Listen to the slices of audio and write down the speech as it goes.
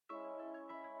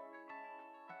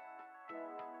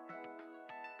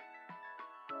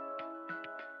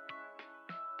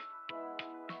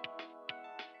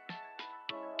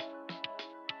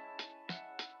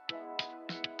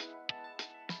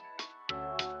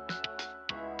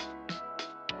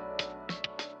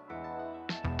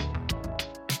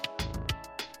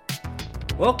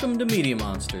Welcome to Media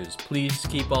Monsters. Please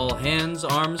keep all hands,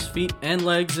 arms, feet, and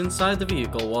legs inside the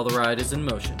vehicle while the ride is in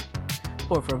motion.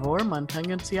 Por favor,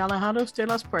 manténganse alejados de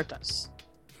las puertas.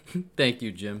 Thank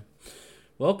you, Jim.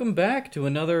 Welcome back to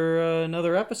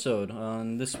another episode.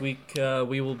 This week,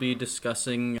 we will be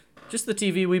discussing just the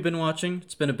TV we've been watching.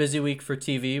 It's been a busy week for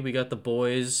TV. We got The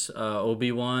Boys,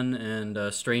 Obi-Wan,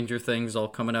 and Stranger Things all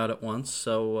coming out at once.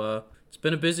 So it's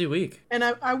been a busy week. And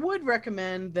I would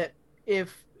recommend that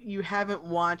if you haven't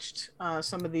watched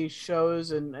some of these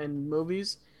shows and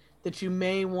movies, that you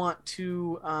may want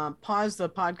to pause the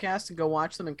podcast and go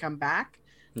watch them and come back.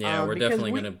 Yeah, we're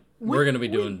definitely we're gonna be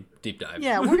doing deep dive.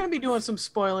 Yeah, we're gonna be doing some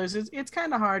spoilers. It's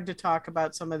kind of hard to talk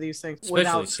about some of these things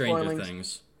without Stranger spoiling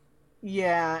Things.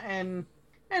 Yeah, and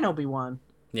Obi-Wan.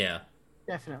 Yeah,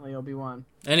 definitely Obi-Wan.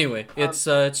 Anyway, it's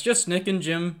just Nick and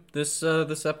Jim this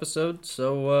episode.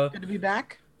 So good to be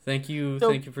back. Thank you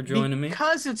for joining me.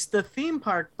 Because it's the theme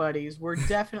park buddies, we're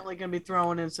definitely going to be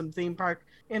throwing in some theme park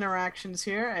interactions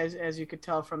here, as you could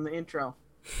tell from the intro.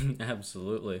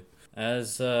 Absolutely,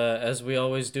 as we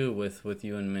always do with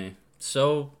you and me.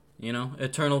 So,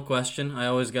 eternal question I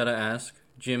always got to ask,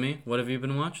 Jimmy, what have you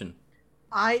been watching?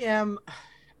 I'm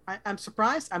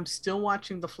surprised. I'm still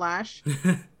watching The Flash,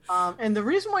 and the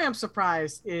reason why I'm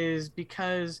surprised is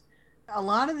because a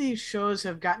lot of these shows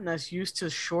have gotten us used to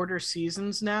shorter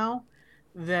seasons now,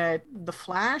 that The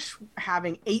Flash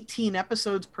having 18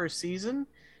 episodes per season,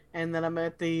 and then I'm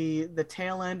at the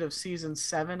tail end of season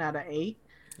 7 out of 8.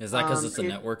 Is that because it's a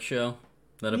network show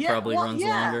that it probably runs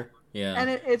longer? Yeah. And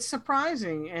it's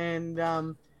surprising.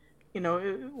 And,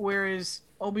 whereas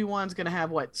Obi-Wan's going to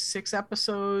have, 6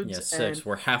 episodes? Yeah, 6.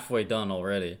 We're halfway done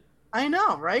already. I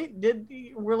know, right?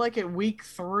 We're like at week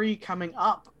 3 coming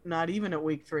up, not even at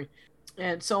week 3.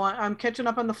 And so I'm catching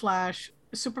up on The Flash.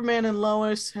 Superman and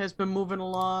Lois has been moving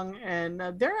along, and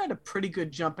they're at a pretty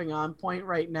good jumping on point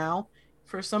right now.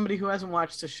 For somebody who hasn't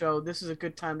watched the show, this is a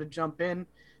good time to jump in.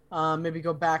 Maybe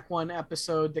go back one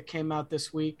episode that came out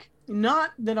this week.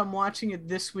 Not that I'm watching it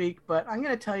this week, but I'm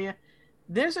going to tell you,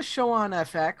 there's a show on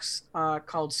FX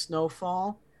called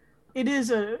Snowfall. It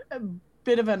is a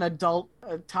bit of an adult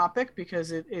topic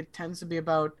because it tends to be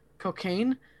about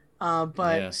cocaine.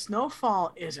 But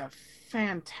Snowfall is a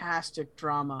fantastic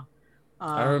drama.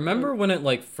 I remember when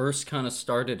it first kind of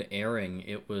started airing.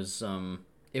 It was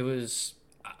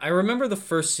I remember the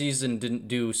first season didn't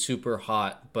do super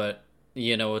hot, but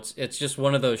it's just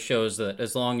one of those shows that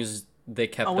as long as they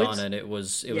kept on it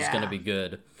was going to be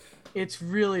good. It's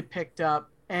really picked up,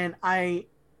 and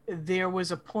there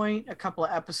was a point a couple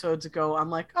of episodes ago, I'm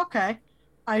like, okay,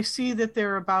 I see that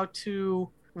they're about to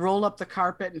roll up the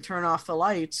carpet and turn off the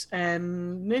lights,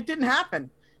 and it didn't happen.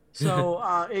 So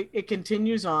it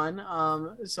continues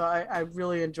on. So I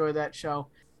really enjoy that show.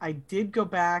 I did go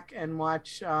back and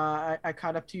watch, I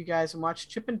caught up to you guys and watched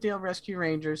Chip and Dale Rescue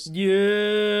Rangers.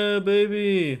 Yeah,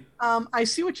 baby. I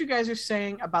see what you guys are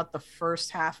saying about the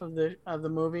first half of the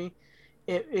movie.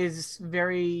 It is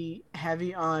very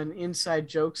heavy on inside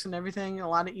jokes and everything. A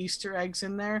lot of Easter eggs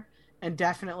in there, and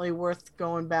definitely worth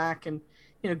going back and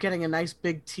getting a nice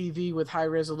big TV with high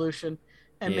resolution,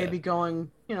 and maybe going,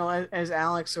 as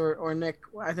Alex or Nick,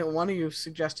 I think one of you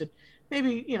suggested,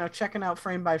 maybe, checking out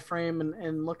frame by frame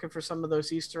and looking for some of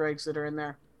those Easter eggs that are in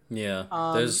there. Yeah,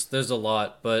 there's a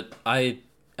lot, but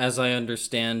as I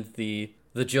understand, the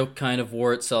joke kind of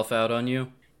wore itself out on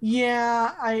you.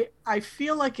 Yeah, I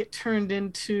feel like it turned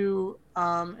into,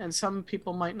 and some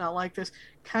people might not like this,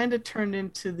 kind of turned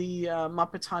into the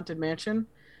Muppets Haunted Mansion,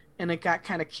 and it got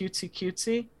kind of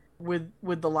cutesy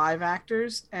with the live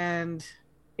actors, and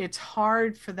it's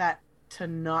hard for that to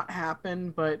not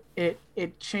happen, but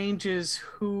it changes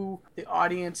who the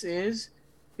audience is,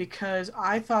 because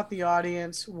I thought the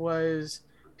audience was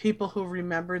people who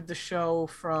remembered the show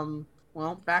from,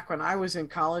 back when I was in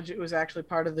college. It was actually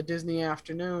part of the Disney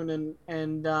Afternoon,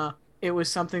 and it was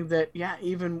something that,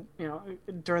 even,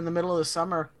 during the middle of the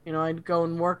summer, I'd go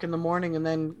and work in the morning, and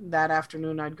then that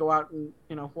afternoon I'd go out and,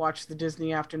 watch the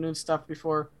Disney Afternoon stuff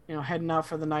before, heading out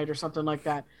for the night or something like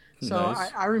that. So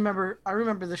nice. I remember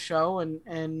the show,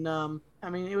 and I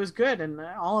mean, it was good, and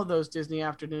all of those Disney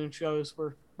Afternoon shows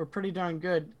were pretty darn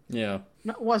good. Yeah.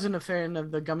 Wasn't a fan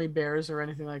of the gummy bears or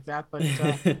anything like that, but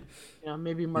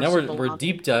maybe Marsupilami. Now we're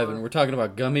deep diving. We're talking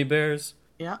about gummy bears.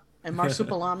 Yeah, and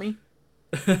Marsupilami.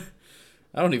 I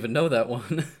don't even know that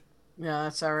one. Yeah,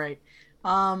 that's all right.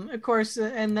 Of course,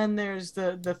 and then there's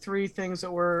the 3 things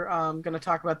that we're going to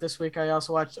talk about this week. I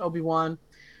also watched Obi-Wan,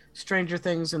 Stranger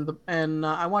Things, and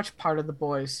I watched part of The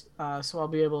Boys, so I'll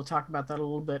be able to talk about that a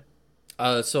little bit.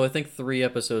 So I think 3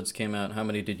 episodes came out. How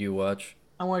many did you watch?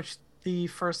 I watched the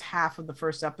first half of the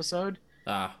first episode.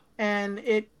 and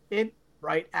it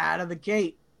right out of the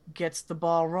gate gets the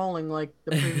ball rolling like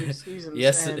the previous seasons.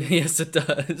 Yes, And yes, it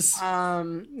does.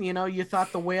 you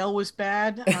thought the whale was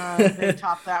bad. They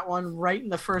topped that one right in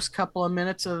the first couple of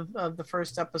minutes of the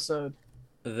first episode.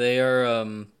 They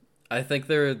are I think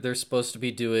they're supposed to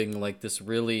be doing like this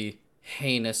really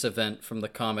heinous event from the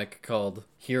comic called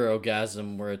Hero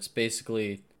Gasm, where it's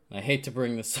basically, I hate to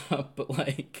bring this up, but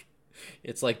like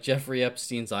it's like Jeffrey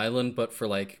Epstein's Island but for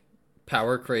like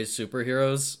power crazed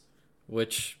superheroes,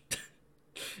 which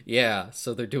yeah,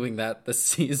 so they're doing that this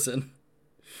season.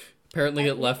 Apparently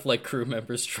it left like crew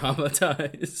members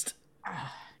traumatized.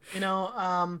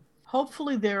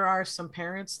 Hopefully there are some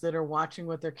parents that are watching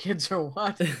what their kids are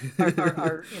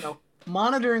are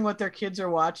monitoring what their kids are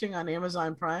watching on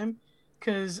Amazon Prime,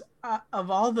 because of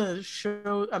all the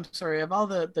show, I'm sorry, of all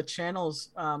the channels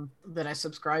that I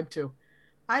subscribe to,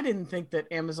 I didn't think that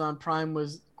Amazon Prime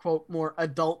was quote more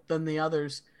adult than the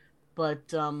others,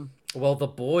 but Well, The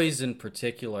Boys in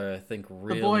particular, I think The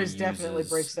really Boys definitely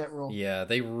breaks that rule. yeah,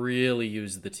 they really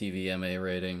use the TVMA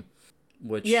rating,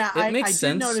 which Yeah, it makes I did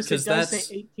sense notice it because does that's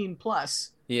say 18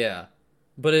 plus. yeah,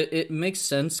 but it makes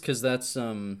sense because that's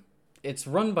it's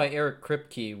run by Eric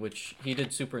Kripke, which he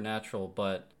did Supernatural,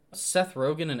 but Seth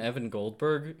Rogen and Evan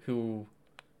Goldberg, who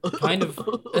kind of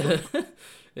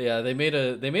yeah, they made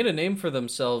a name for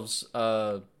themselves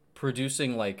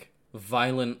producing like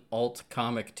violent alt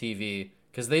comic TV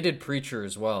because they did Preacher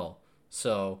as well.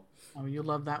 So Oh, you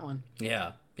love that one.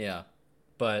 yeah, yeah.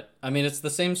 But I mean, it's the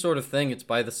same sort of thing. It's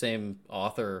by the same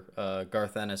author.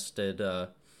 Garth Ennis did.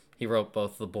 He wrote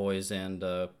both The Boys and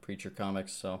Preacher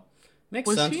comics, so makes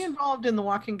Was sense. he involved in The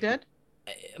Walking Dead?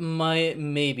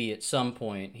 Maybe at some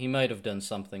point he might have done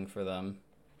something for them.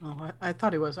 Oh, I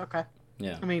thought he was. Okay.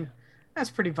 Yeah, I mean,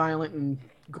 that's pretty violent and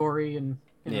gory and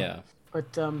yeah.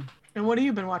 But and what have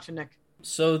you been watching, Nick?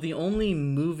 So the only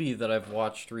movie that I've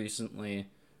watched recently,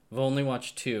 I've only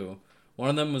watched two. One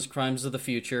of them was Crimes of the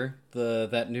Future,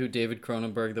 that new David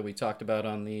Cronenberg that we talked about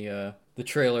on the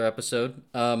trailer episode.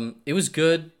 It was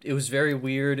good. It was very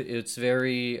weird. It's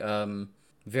very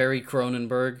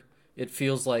Cronenberg. It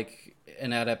feels like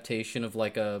an adaptation of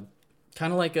like a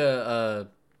kind of like a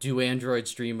Do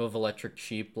Androids Dream of Electric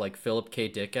Sheep, like Philip K.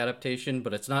 Dick adaptation,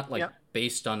 but it's not like Yep.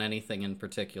 based on anything in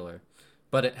particular.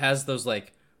 But it has those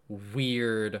like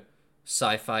weird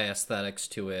sci-fi aesthetics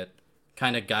to it,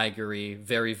 kind of Geigery,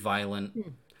 very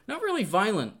violent. Not really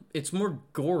violent. It's more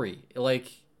gory.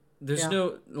 Like there's Yeah.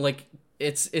 no like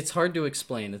it's hard to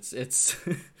explain. It's it's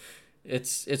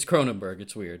Cronenberg.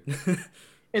 It's weird.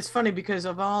 It's funny because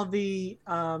of all the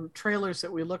trailers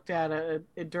that we looked at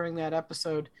during that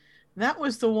episode, that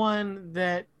was the one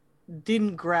that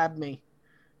didn't grab me.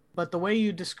 But the way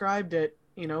you described it,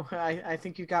 I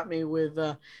think you got me with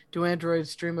Do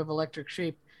Androids Dream of Electric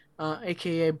Sheep,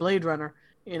 aka Blade Runner.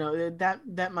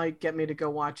 That might get me to go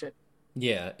watch it.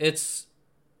 Yeah, it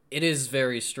is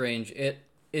very strange.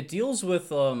 It deals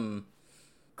with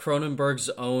Cronenberg's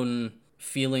own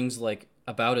feelings like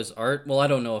about his art. Well, I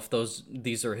don't know if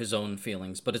these are his own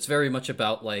feelings, but it's very much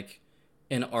about like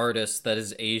an artist that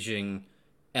is aging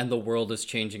and the world is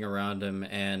changing around him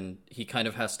and he kind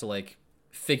of has to like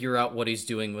figure out what he's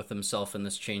doing with himself in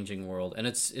this changing world. And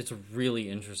it's really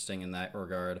interesting in that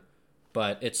regard.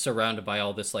 But it's surrounded by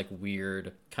all this like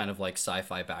weird kind of like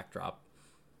sci-fi backdrop.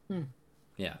 Hmm.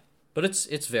 Yeah. But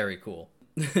it's very cool.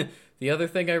 The other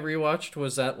thing I rewatched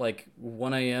was at like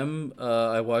 1 a.m.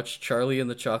 I watched Charlie and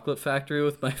the Chocolate Factory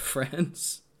with my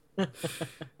friends.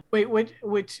 Wait, which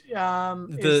is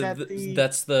that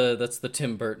That's the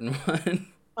Tim Burton one.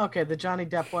 Okay, the Johnny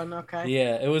Depp one. Okay.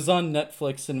 Yeah, it was on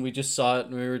Netflix and we just saw it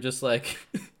and we were just like,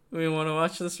 we want to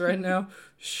watch this right now?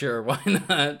 Sure, why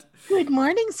not? Good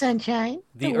morning, sunshine.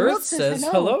 The Earth says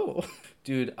hello.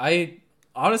 Dude, I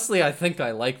think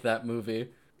I like that movie.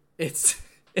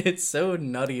 It's so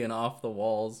nutty and off the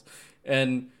walls.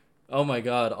 And oh my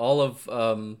god, all of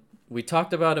we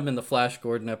talked about him in the Flash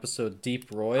Gordon episode, Deep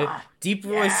Roy. Deep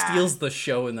Roy steals the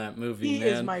show in that movie, He man.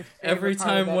 is my favorite Every part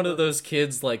of time that one of movie. those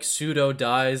kids like pseudo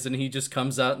dies and he just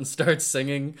comes out and starts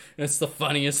singing, and it's the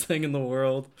funniest thing in the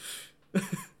world.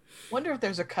 Wonder if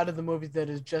there's a cut of the movie that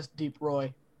is just Deep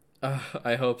Roy.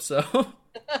 I hope so.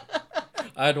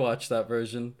 I'd watch that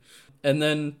version. And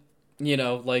then,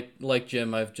 like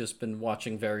Jim, I've just been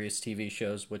watching various TV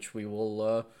shows, which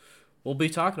we'll be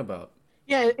talking about.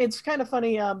 Yeah, it's kind of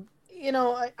funny. I'm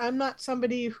not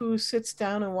somebody who sits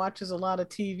down and watches a lot of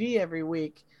TV every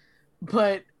week,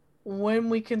 but when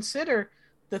we consider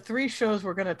the three shows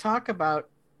we're going to talk about,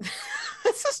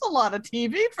 this is a lot of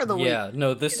TV for the week. Yeah,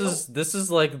 no, this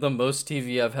is like the most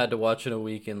TV I've had to watch in a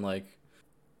week in like,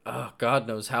 oh, God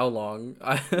knows how long.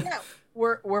 Yeah,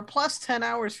 we're plus 10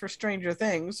 hours for Stranger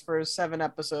Things for 7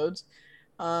 episodes.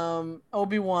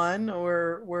 Obi-Wan,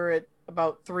 we're at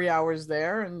about 3 hours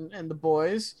there, and the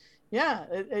boys. Yeah,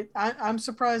 I'm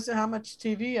surprised at how much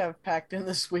TV I've packed in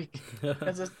this week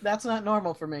because that's not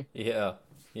normal for me. Yeah,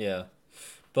 yeah.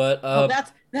 But Oh,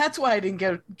 that's why I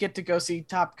didn't get to go see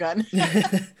Top Gun.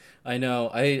 I know.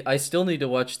 I still need to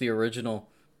watch the original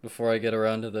before I get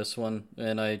around to this one,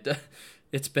 and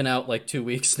it's been out like 2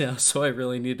 weeks now, so I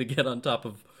really need to get on top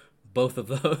of both of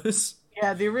those.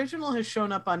 Yeah, the original has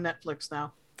shown up on Netflix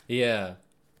now. Yeah,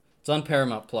 it's on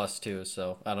Paramount Plus too,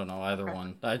 so I don't know either Okay.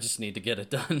 one. I just need to get it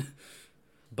done.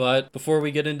 But before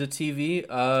we get into TV,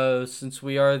 since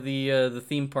we are the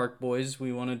theme park boys,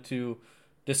 we wanted to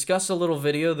discuss a little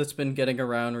video that's been getting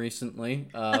around recently.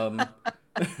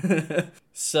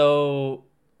 So,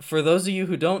 for those of you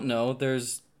who don't know,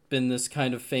 there's been this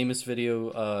kind of famous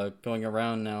video going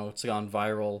around now. It's gone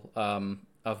viral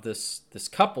of this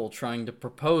couple trying to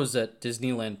propose at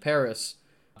Disneyland Paris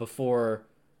before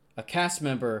a cast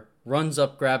member runs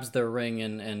up, grabs their ring,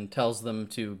 and tells them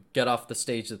to get off the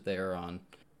stage that they are on.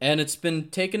 And it's been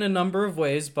taken a number of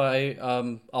ways by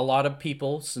a lot of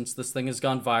people since this thing has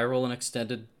gone viral and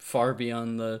extended far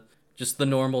beyond just the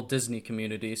normal Disney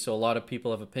community. So a lot of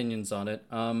people have opinions on it.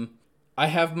 I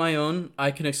have my own.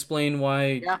 I can explain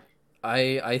why Yeah.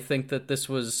 I think that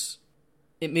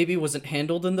it maybe wasn't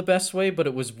handled in the best way, but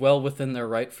it was well within their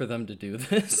right for them to do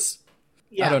this. I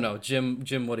Yeah. don't know,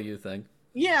 Jim. What do you think?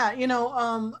 Yeah,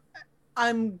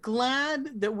 I'm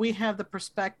glad that we have the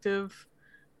perspective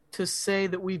to say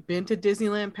that we've been to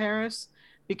Disneyland Paris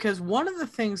because one of the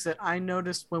things that I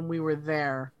noticed when we were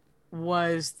there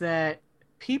was that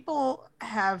people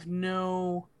have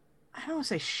no, I don't want to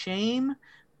say shame,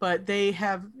 but they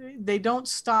don't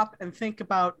stop and think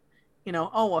about,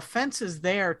 oh, a fence is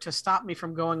there to stop me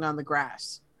from going on the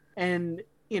grass. And,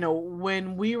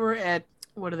 when we were at,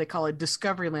 what do they call it?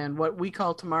 Discoveryland, what we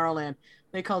call Tomorrowland,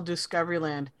 they call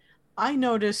Discoveryland. I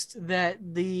noticed that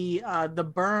the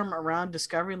berm around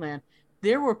Discoveryland,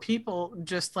 there were people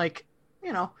just like,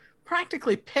 you know,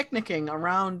 practically picnicking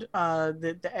around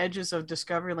the edges of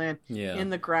Discoveryland Yeah. in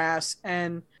the grass,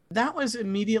 and that was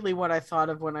immediately what I thought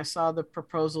of when I saw the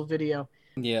proposal video.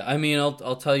 Yeah, I mean,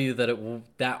 I'll tell you that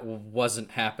that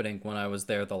wasn't happening when I was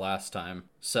there the last time.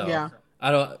 So Yeah,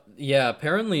 I don't. Yeah,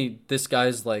 apparently this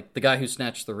guy's like the guy who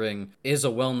snatched the ring is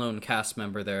a well-known cast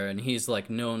member there, and he's like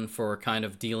known for kind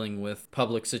of dealing with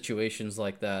public situations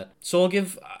like that. So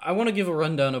I want to give a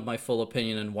rundown of my full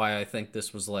opinion and why I think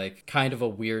this was like kind of a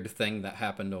weird thing that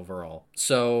happened overall.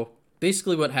 So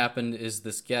basically, what happened is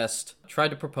this guest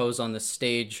tried to propose on this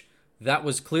stage that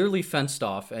was clearly fenced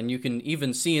off, and you can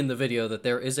even see in the video that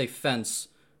there is a fence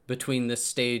between this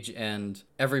stage and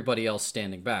everybody else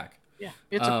standing back. yeah,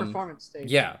 it's a performance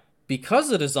stage. Yeah,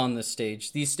 because it is on this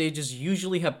stage, these stages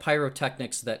usually have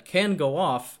pyrotechnics that can go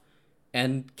off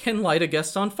and can light a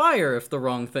guest on fire if the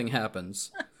wrong thing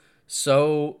happens.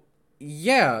 So,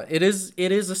 yeah, it is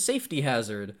a safety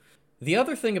hazard. The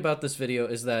other thing about this video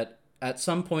is that at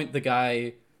some point the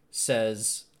guy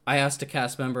says, I asked a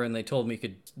cast member and they told me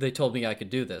I could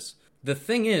do this. The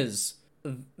thing is,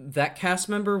 that cast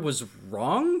member was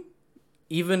wrong,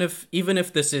 even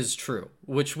if this is true,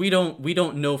 which we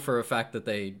don't know for a fact that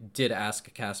they did ask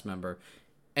a cast member.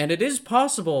 And it is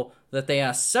possible that they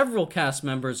asked several cast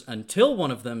members until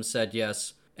one of them said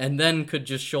yes, and then could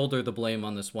just shoulder the blame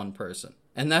on this one person.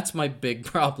 And that's my big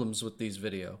problems with this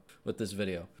video.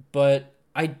 But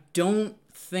I don't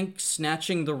think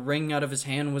snatching the ring out of his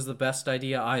hand was the best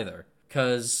idea either,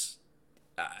 because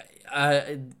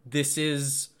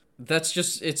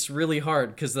it's really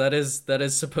hard, because that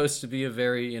is supposed to be a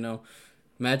very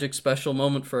magic special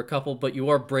moment for a couple, but you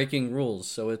are breaking rules,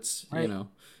 so it's Right.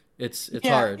 it's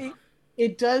Yeah, hard.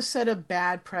 it does set a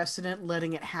bad precedent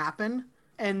letting it happen.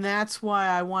 And that's why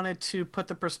I wanted to put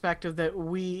the perspective that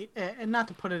and not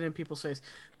to put it in people's face,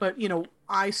 but,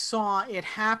 I saw it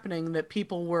happening that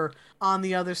people were on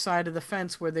the other side of the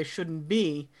fence where they shouldn't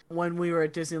be when we were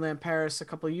at Disneyland Paris a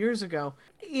couple of years ago.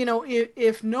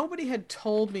 If nobody had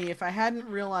told me, if I hadn't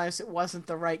realized it wasn't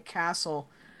the right castle,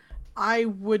 I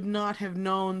would not have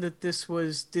known that this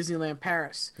was Disneyland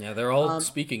Paris. Yeah, they're all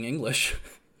speaking English.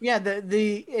 Yeah,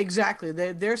 the exactly.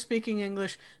 They're speaking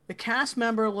English. The cast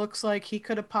member looks like he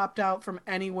could have popped out from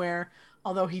anywhere,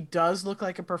 although he does look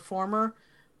like a performer.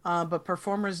 But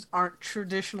performers aren't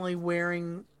traditionally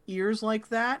wearing ears like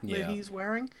that Yeah. he's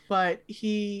wearing. But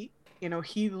he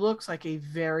looks like a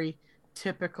very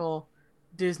typical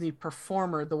Disney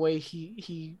performer, the way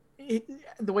he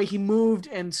moved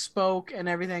and spoke and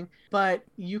everything. But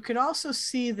you could also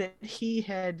see that he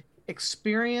had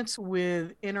experience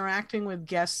with interacting with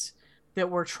guests that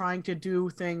were trying to do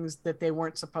things that they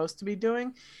weren't supposed to be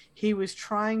doing. He was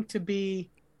trying to be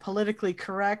politically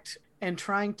correct and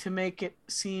trying to make it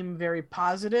seem very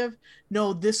positive.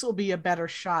 No, this will be a better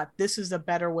shot. This is a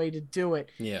better way to do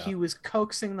it. Yeah. He was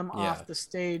coaxing them Yeah. off the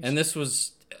stage. And this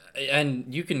was, and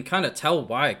you can kind of tell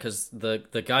why, because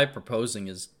the guy proposing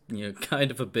is,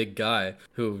 kind of a big guy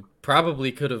who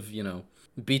probably could have,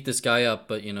 beat this guy up,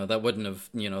 but, that wouldn't have,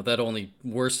 that only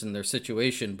worsened their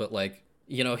situation. But, like,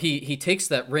 he takes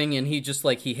that ring and he just,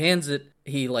 like, he hands it,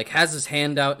 he, like, has his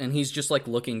hand out and he's just, like,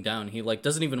 looking down. He, like,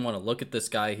 doesn't even want to look at this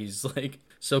guy. He's, like,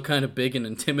 so kind of big and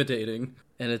intimidating.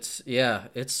 And this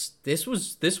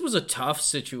was a tough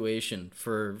situation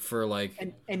for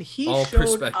like, and he all showed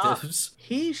perspectives. up.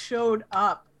 He showed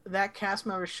up. That cast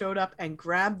member showed up and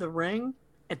grabbed the ring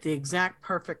at the exact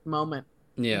perfect moment.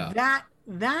 Yeah.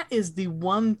 That is the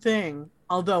one thing,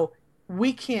 although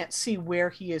we can't see where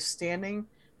he is standing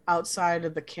outside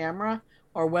of the camera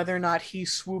or whether or not he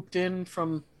swooped in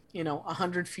from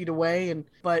 100 feet away,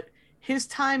 but his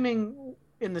timing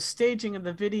in the staging of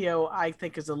the video I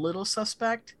think is a little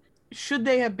suspect. Should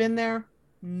they have been there?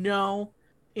 No.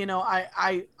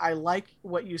 I like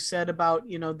what you said about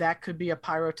that could be a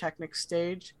pyrotechnic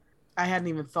stage. I hadn't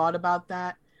even thought about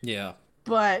that. Yeah.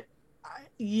 But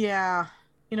yeah,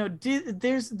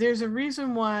 there's a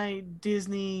reason why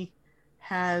Disney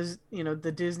has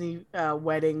the Disney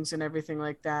weddings and everything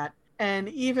like that. And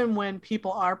even when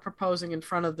people are proposing in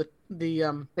front of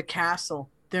the castle,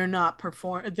 they're not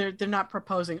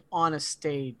proposing on a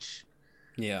stage.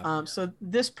 Yeah. So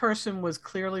this person was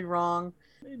clearly wrong.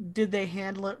 Did they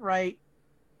handle it right?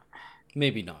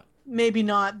 Maybe not. Maybe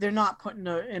not. They're not put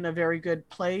in a very good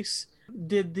place.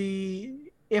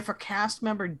 If a cast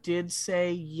member did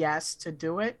say yes to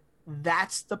do it,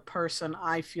 that's the person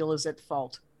I feel is at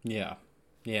fault. Yeah.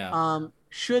 Yeah.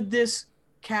 Should this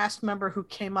cast member who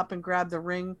came up and grabbed the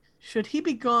ring, should he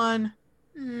be gone?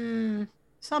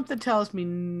 Something tells me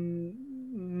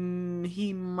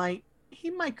he might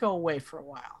go away for a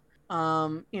while.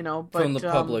 But from the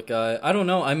public eye, I don't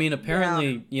know. I mean,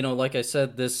 apparently, like I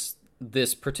said, this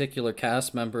particular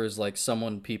cast member is like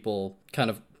someone people kind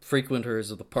of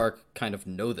frequenters of the park kind of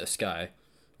know this guy,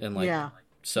 and like,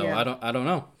 so yeah. I don't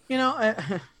know.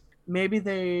 Maybe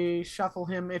they shuffle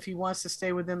him if he wants to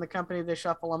stay within the company. They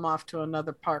shuffle him off to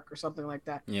another park or something like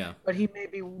that. Yeah, but he may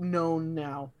be known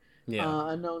now. Yeah,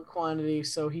 a known quantity,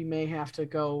 so he may have to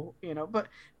go. But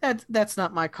that's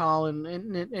not my call, and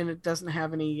it doesn't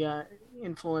have any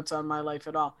influence on my life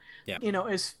at all. Yeah,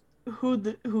 As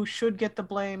who should get the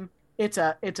blame? It's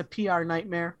a PR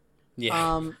nightmare.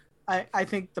 Yeah. I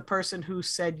think the person who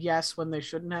said yes when they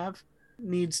shouldn't have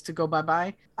needs to go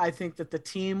bye-bye. I think that the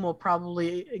team will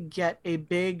probably get a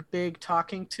big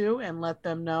talking to and let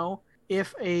them know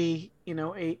if a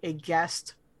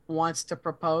guest wants to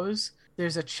propose.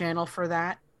 There's a channel for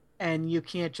that, and you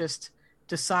can't just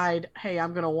decide, hey,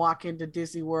 I'm going to walk into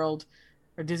Disney World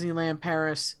or Disneyland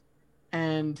Paris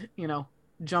and,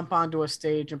 jump onto a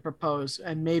stage and propose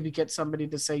and maybe get somebody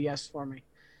to say yes for me.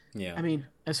 Yeah. I mean,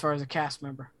 as far as a cast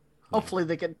member. Hopefully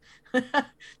they get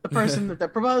the person that they're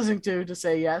proposing to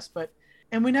say yes,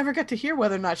 and we never get to hear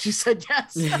whether or not she said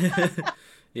yes.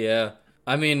 Yeah.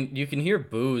 I mean, you can hear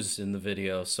boos in the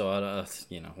video, so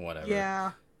whatever.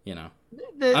 Yeah.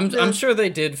 I'm sure they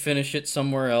did finish it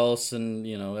somewhere else, and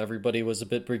everybody was a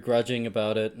bit begrudging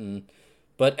about it,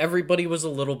 but everybody was a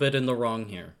little bit in the wrong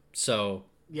here. So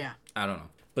yeah, I don't know.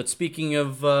 But speaking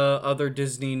of other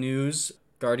Disney news,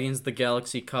 Guardians of the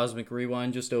Galaxy Cosmic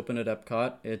Rewind just opened at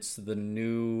Epcot. It's the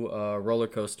new roller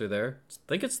coaster there. I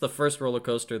think it's the first roller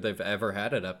coaster they've ever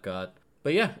had at Epcot.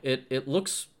 But yeah, it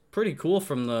looks pretty cool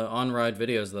from the on-ride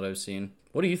videos that I've seen.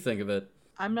 What do you think of it?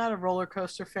 I'm not a roller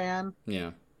coaster fan.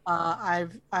 Yeah. I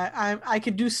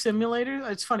could do simulators.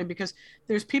 It's funny because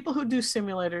there's people who do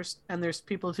simulators and there's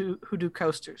people who do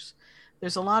coasters.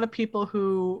 There's a lot of people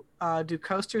who do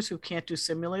coasters who can't do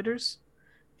simulators,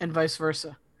 and vice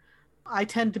versa. I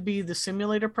tend to be the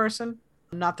simulator person,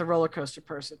 not the roller coaster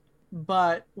person.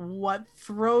 But what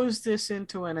throws this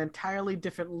into an entirely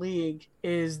different league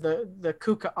is the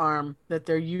Kuka arm that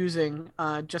they're using,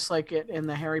 just like it in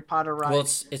the Harry Potter ride. Well,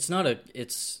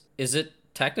 is it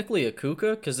technically a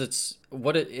Kuka? Because it's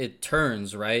what it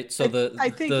turns, right? So I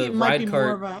think it might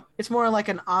be it's more like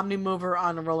an omnimover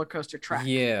on a roller coaster track.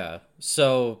 Yeah.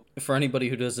 So for anybody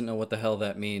who doesn't know what the hell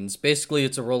that means, basically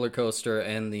it's a roller coaster,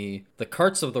 and the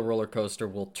carts of the roller coaster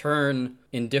will turn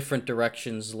in different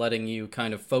directions, letting you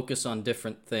kind of focus on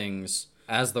different things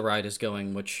as the ride is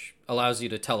going, which allows you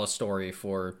to tell a story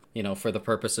for the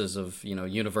purposes of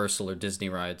Universal or Disney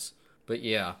rides. But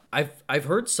yeah, I've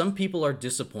heard some people are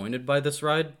disappointed by this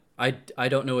ride. I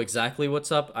don't know exactly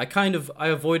what's up. I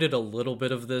avoided a little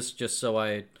bit of this just so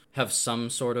I have some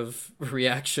sort of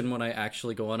reaction when I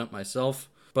actually go on it myself.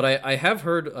 But I have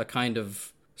heard a kind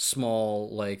of small,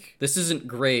 like, this isn't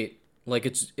great. Like,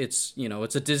 it's it's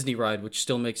a Disney ride, which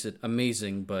still makes it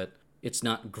amazing, but it's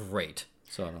not great.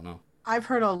 So I don't know. I've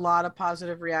heard a lot of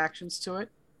positive reactions to it.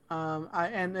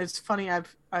 And it's funny.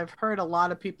 I've heard a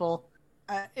lot of people.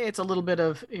 It's a little bit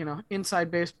of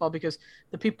inside baseball because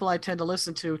the people I tend to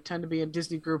listen to tend to be in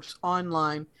Disney groups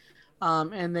online,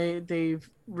 and they've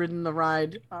ridden the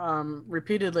ride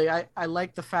repeatedly. I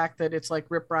like the fact that it's like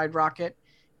Rip Ride Rocket,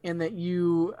 in that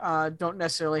you don't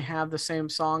necessarily have the same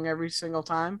song every single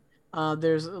time.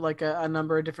 There's like a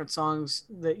number of different songs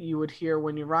that you would hear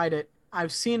when you ride it.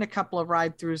 I've seen a couple of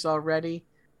ride throughs already,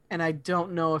 and I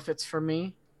don't know if it's for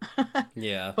me.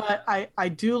 Yeah. But I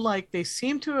do like they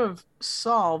seem to have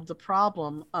solved the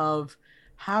problem of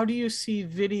how do you see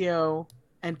video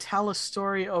and tell a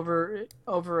story over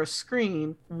a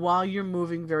screen while you're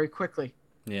moving very quickly.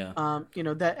 Yeah.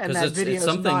 That, and Because that it's video is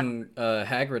not. something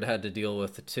Hagrid had to deal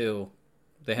with too.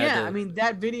 They had Yeah, I to. mean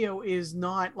that video is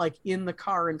not like in the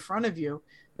car in front of you.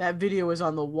 That video is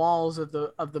on the walls of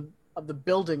the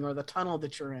building or the tunnel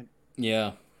that you're in.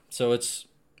 Yeah. So it's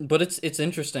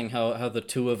interesting how the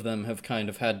two of them have kind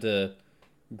of had to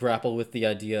grapple with the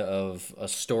idea of a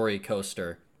story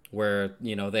coaster where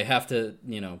they have to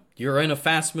you're in a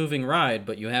fast moving ride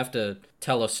but you have to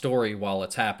tell a story while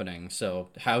it's happening. So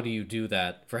how do you do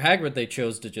that? For Hagrid, they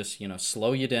chose to just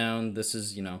slow you down. This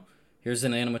is here's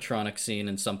an animatronic scene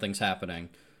and something's happening.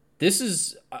 This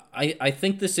is I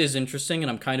think this is interesting,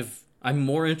 and I'm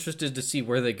more interested to see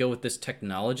where they go with this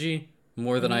technology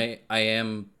more than Mm-hmm. I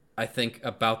am I think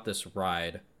about this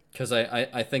ride, because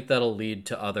I think that'll lead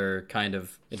to other kind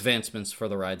of advancements for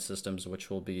the ride systems, which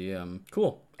will be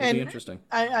cool. It'll be And interesting.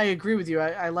 I agree with you.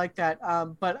 I like that.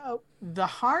 But the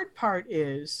hard part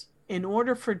is, in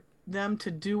order for them to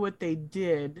do what they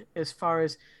did, as far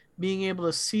as being able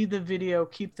to see the video,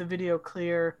 keep the video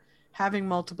clear, having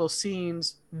multiple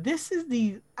scenes, this is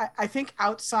I think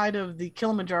outside of the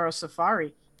Kilimanjaro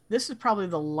Safari, this is probably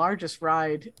the largest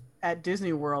ride at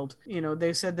Disney World.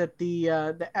 They said that the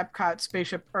Epcot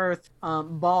Spaceship Earth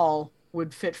ball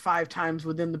would fit 5 times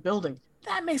within the building.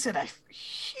 That makes it a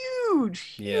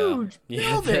Yeah, huge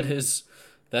yeah, building.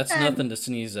 that's And nothing to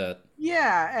sneeze at.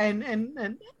 yeah,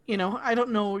 and I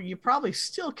don't know, you probably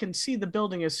still can see the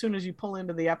building as soon as you pull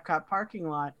into the Epcot parking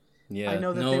lot. I Yeah,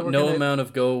 know that they no were no gonna. amount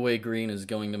of go away green is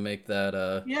going to make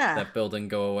Yeah, that building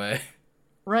go away.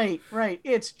 right.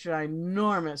 It's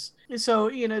ginormous. So,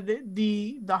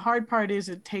 the hard part is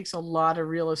it takes a lot of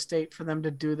real estate for them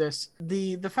to do this.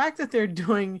 The fact that they're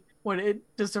doing what it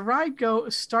does the ride go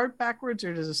start backwards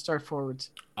or does it start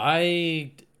forwards?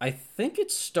 I think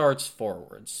it starts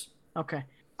forwards. Okay.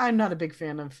 I'm not a big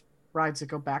fan of rides that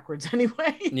go backwards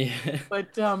anyway. Yeah.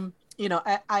 But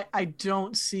I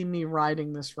don't see me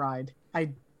riding this ride.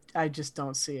 I just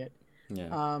don't see it. Yeah.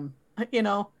 Um, you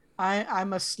know,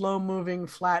 I'm a slow moving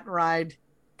flat ride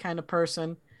kind of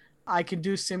person. I can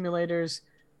do simulators.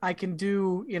 I can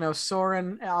do,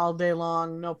 Soarin' all day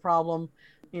long, no problem.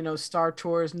 Star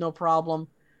Tours, no problem.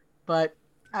 But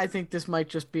I think this might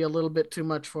just be a little bit too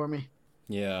much for me.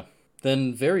 Yeah.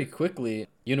 Then very quickly,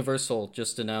 Universal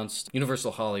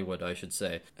Hollywood, I should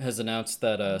say, has announced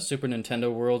that Super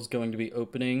Nintendo World's going to be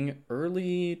opening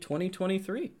early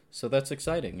 2023. So that's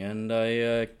exciting, and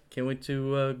I can't wait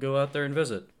to go out there and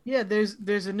visit. Yeah,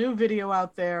 there's a new video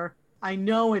out there. I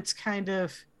know it's kind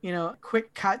of,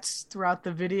 quick cuts throughout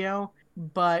the video,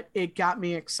 but it got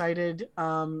me excited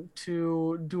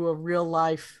to do a real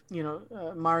life,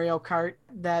 Mario Kart.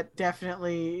 That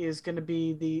definitely is going to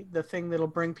be the thing that'll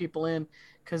bring people in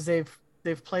because they've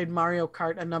played Mario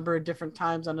Kart a number of different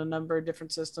times on a number of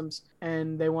different systems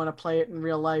and they want to play it in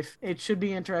real life. It should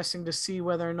be interesting to see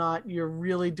whether or not you're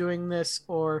really doing this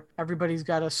or everybody's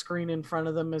got a screen in front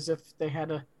of them as if they had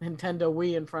a Nintendo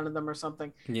Wii in front of them or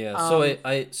something. Yeah. So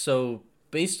Um, so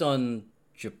based on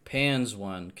Japan's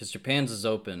one, because Japan's is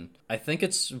open, I think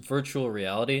it's virtual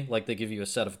reality. Like they give you a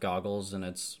set of goggles and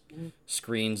it's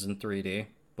screens in 3D.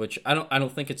 Which I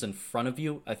don't think it's in front of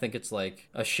you. I think it's like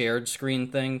a shared screen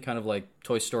thing, kind of like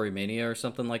Toy Story Mania or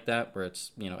something like that, where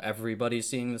it's everybody's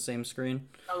seeing the same screen.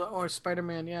 or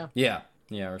Spider-Man, yeah. Yeah,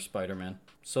 yeah, or Spider Man.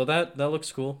 So that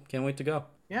looks cool. Can't wait to go.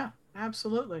 Yeah,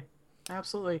 absolutely.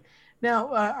 Absolutely.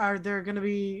 Now, are there going to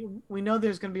be, we know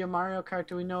there's going to be a Mario Kart.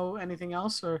 Do we know anything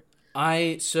else or?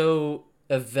 So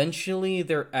eventually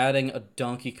they're adding a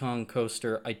Donkey Kong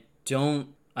coaster.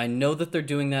 I know that they're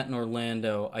doing that in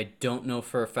Orlando. I don't know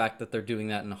for a fact that they're doing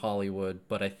that in Hollywood,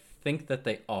 but I think that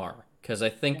they are. because I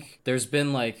think there's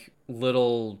been like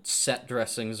little set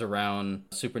dressings around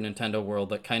Super Nintendo World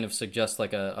that kind of suggest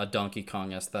like a Donkey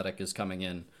Kong aesthetic is coming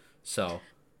in. So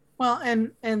Well,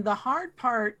 and the hard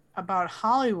part about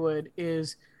Hollywood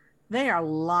is they are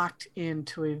locked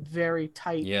into a very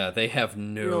tight yeah, they have real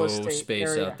no estate space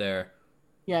out area. there.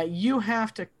 Yeah, you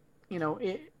have to,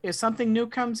 if something new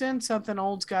comes in, something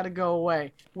old's got to go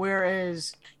away.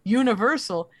 Whereas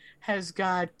Universal has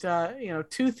got,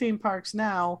 two theme parks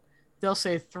now. They'll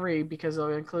say three because they'll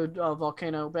include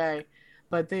Volcano Bay,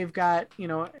 but they've got,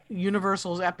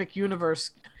 Universal's Epic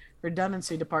Universe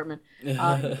redundancy department.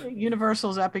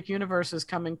 Universal's Epic Universe is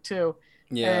coming too.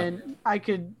 Yeah. And I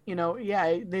could,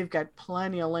 yeah, they've got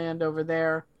plenty of land over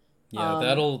there. Yeah,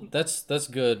 Um, that's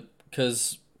good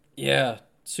cuz yeah,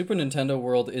 Super Nintendo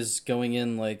World is going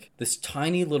in like this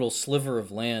tiny little sliver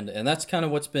of land, and that's kind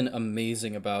of what's been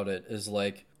amazing about it is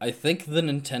like I think the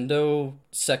Nintendo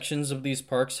sections of these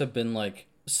parks have been like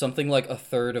something like a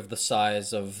third of the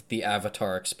size of the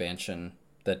Avatar expansion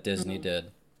that Disney mhm.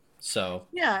 did. So,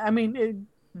 Yeah, I mean,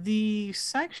 the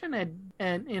section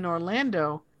in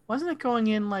Orlando, wasn't it going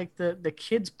in like the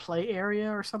kids play area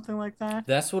or something like that?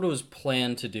 that's what it was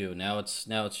planned to do. Now it's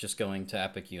just going to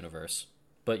Epic Universe.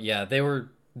 But yeah,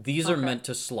 these are Okay. meant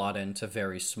to slot into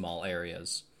very small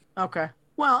areas. Okay.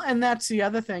 Well, and that's the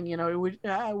other thing,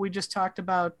 we just talked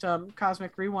about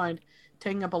Cosmic Rewind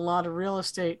taking up a lot of real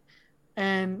estate,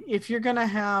 and if you're gonna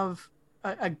have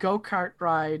a go-kart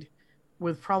ride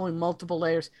with probably multiple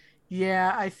layers,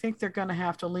 yeah, I think they're gonna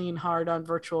have to lean hard on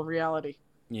virtual reality,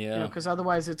 Yeah. because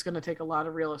otherwise it's gonna take a lot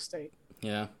of real estate.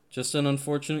 Yeah, just an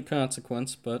unfortunate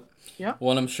consequence, but Yep.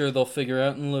 one I'm sure they'll figure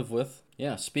out and live with.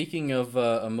 Yeah, speaking of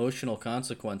emotional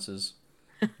consequences,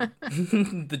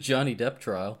 the Johnny Depp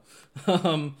trial.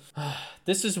 Um,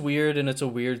 this is weird, and it's a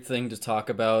weird thing to talk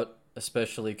about,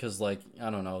 especially because, like, I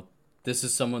don't know, this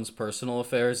is someone's personal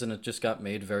affairs, and it just got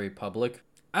made very public.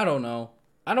 I don't know.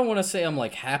 I don't want to say I'm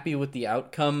like happy with the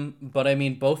outcome, but I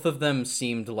mean, both of them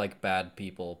seemed like bad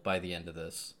people by the end of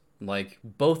this. Like,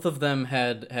 both of them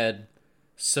had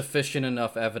sufficient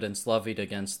enough evidence levied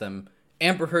against them.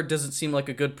 Amber Heard doesn't seem like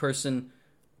a good person,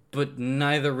 but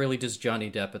neither really does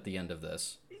Johnny Depp at the end of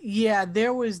this. Yeah,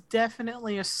 there was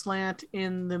definitely a slant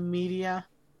in the media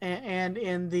and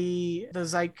in the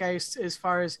zeitgeist as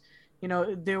far as,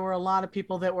 there were a lot of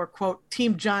people that were quote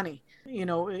Team Johnny,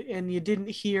 and you didn't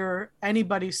hear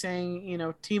anybody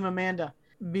saying, Team Amanda.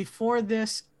 Before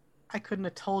this, I couldn't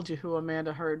have told you who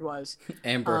Amanda Heard was.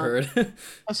 Amber Um, Heard.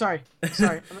 oh, sorry,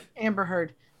 Amber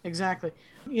Heard, exactly.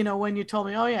 When you told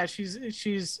me, oh yeah, she's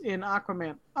in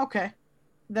Aquaman. Okay,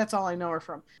 that's all I know her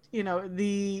from.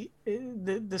 The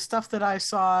stuff that I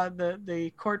saw,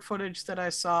 the court footage that I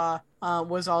saw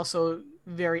was also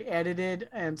very edited,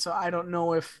 and so I don't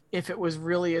know if it was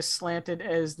really as slanted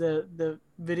as the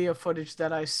video footage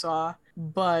that I saw.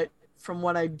 But from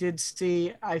what I did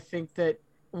see, I think that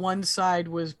one side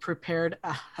was prepared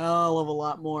a hell of a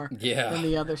lot more Yeah. than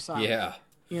the other side. Yeah.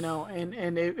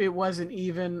 And it wasn't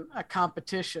even a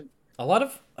competition. A lot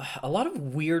of a lot of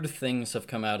weird things have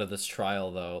come out of this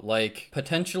trial though. Like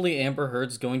potentially Amber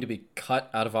Heard's going to be cut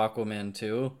out of Aquaman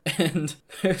 2 and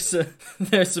there's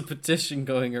a petition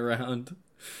going around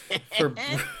for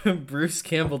Bruce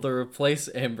Campbell to replace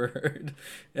Amber Heard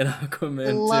in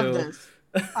Aquaman Love 2. this.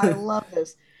 I love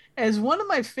this. As one of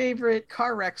my favorite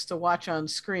car wrecks to watch on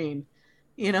screen,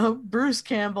 Bruce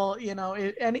Campbell,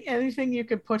 anything you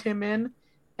could put him in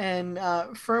and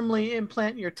firmly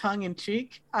implant your tongue and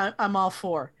cheek, I'm all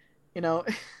for. You know,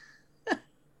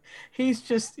 he's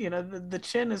just, the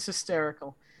chin is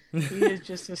hysterical. He is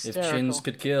just If chins hysterical.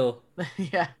 could kill.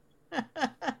 Yeah.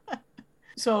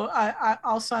 So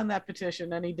I'll sign that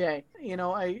petition any day.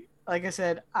 I like I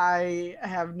said, I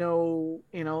have no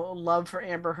love for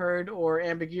Amber Heard or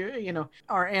ambiguity,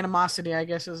 or animosity, I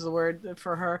guess is the word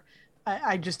for her.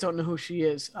 I just don't know who she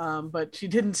is. But she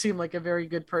didn't seem like a very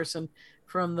good person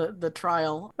from the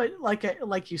trial. But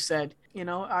like you said,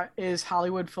 is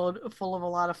Hollywood full of a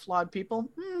lot of flawed people?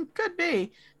 Could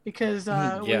be, because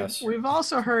Yes. we've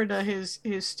also heard his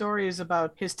stories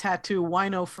about his tattoo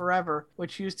Wino Forever,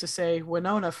 which used to say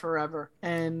Winona Forever,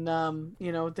 and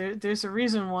there's a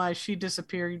reason why she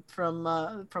disappeared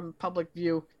from public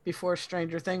view before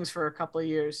Stranger Things for a couple of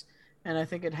years, and I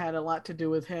think it had a lot to do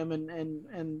with him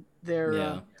and their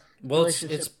Yeah. Well, it's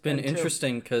relationship been then too.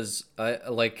 interesting because I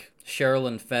like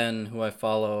Sherilyn Fenn, who I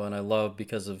follow and I love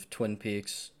because of Twin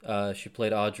Peaks. She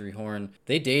played Audrey Horne.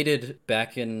 They dated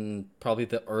back in probably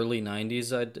the early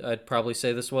 '90s. I'd probably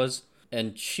say this was,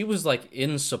 and she was like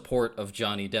in support of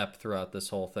Johnny Depp throughout this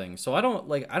whole thing. So I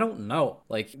don't know.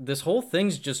 Like this whole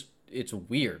thing's just it's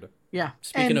weird. Yeah.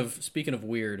 Speaking of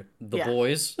weird, The Yeah,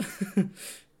 Boys.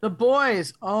 the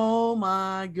boys. Oh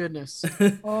my goodness.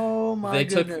 Oh my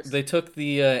goodness. They took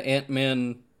the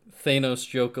Ant-Man Thanos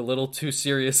joke a little too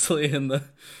seriously in the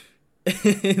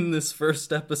in this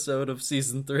first episode of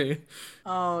season 3.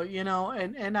 Oh,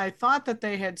 and I thought that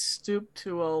they had stooped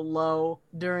to a low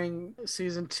during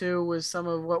season two with some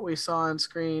of what we saw on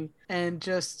screen, and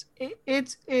just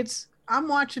it's I'm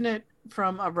watching it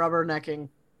from a rubbernecking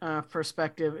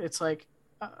perspective. It's like,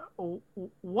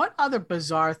 what other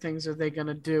bizarre things are they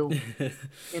gonna do?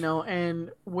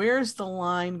 And where's the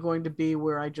line going to be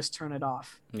where I just turn it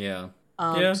off? Yeah.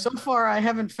 Yeah. So far I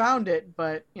haven't found it,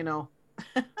 but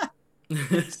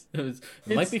it's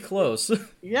It might it's be close.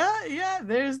 yeah.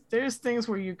 There's things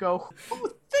where you go,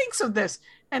 who thinks of this?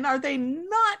 And are they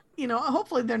not?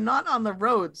 Hopefully they're not on the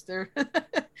roads. They're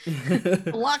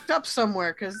locked up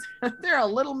somewhere because they're a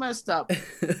little messed up,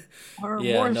 or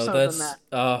Yeah, more no, so than that's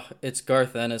that. it's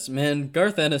Garth Ennis. Man,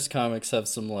 Garth Ennis comics have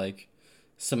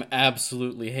some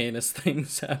absolutely heinous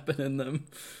things happen in them.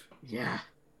 Yeah.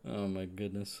 Oh my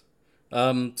goodness.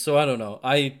 So I don't know.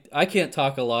 I can't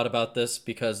talk a lot about this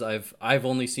because I've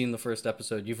only seen the first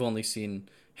episode. You've only seen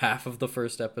half of the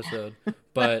first episode.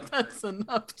 But That's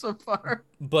enough so far.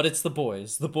 but it's The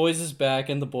Boys. The Boys is back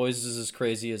and The Boys is as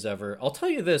crazy as ever. I'll tell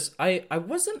you this, I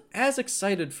wasn't as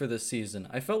excited for this season.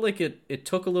 I felt like it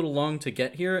took a little long to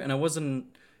get here and I wasn't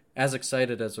as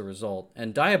excited as a result.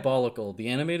 And Diabolical, the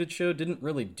animated show, didn't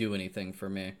really do anything for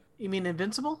me. You mean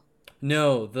Invincible?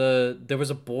 No, there was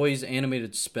a Boys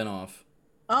animated spin-off.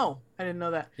 Oh, I didn't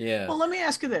know that. Yeah. Well, let me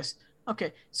ask you this.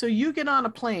 Okay, so you get on a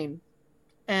plane,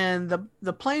 and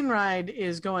the plane ride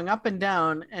is going up and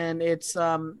down, and it's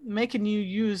making you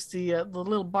use the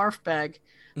little barf bag.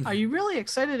 Are you really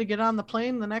excited to get on the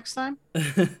plane the next time?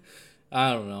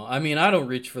 I don't know. I mean, I don't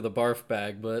reach for the barf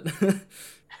bag, but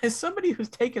As somebody who's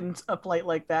taken a flight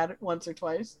like that once or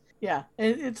twice, yeah,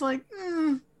 it's like,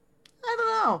 I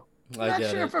don't know. I'm I not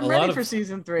get sure it. if I'm ready for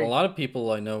season A three. lot of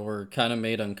people I know were kind of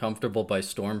made uncomfortable by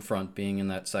Stormfront being in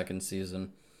that second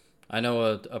season. I know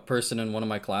a person in one of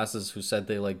my classes who said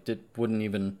they wouldn't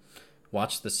even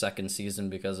watch the second season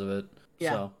because of it.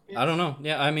 Yeah, So I don't know.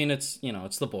 Yeah, I mean it's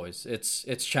The Boys.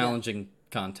 It's challenging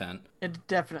content. it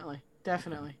definitely.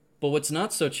 But what's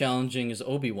not so challenging is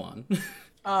Obi-Wan.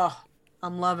 Oh,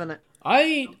 I'm loving it.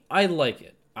 I like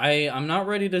it. I'm not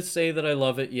ready to say that I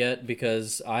love it yet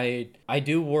because I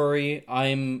do worry.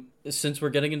 Since we're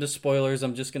getting into spoilers,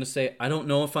 I'm just gonna say I don't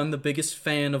know if I'm the biggest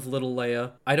fan of little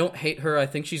Leia. I don't hate her. I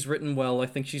think she's written well. I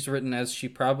think she's written as she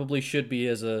probably should be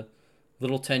as a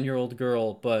little 10-year-old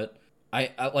girl, but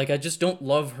I just don't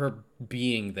love her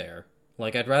being there.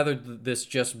 Like I'd rather this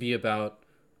just be about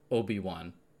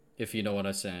Obi-Wan, if you know what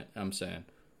I'm saying.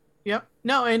 Yep.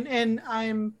 No, and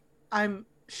I'm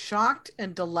shocked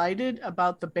and delighted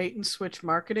about the bait and switch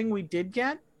marketing we did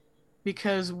get,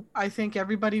 because I think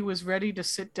everybody was ready to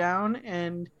sit down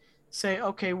and say,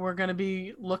 okay, we're going to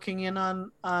be looking in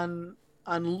on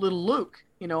little Luke,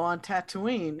 on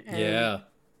Tatooine, and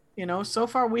Yeah. so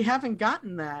far we haven't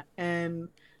gotten that, and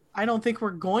I don't think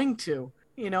we're going to.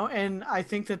 And I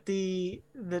think that the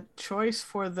choice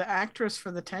for the actress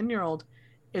for the 10-year-old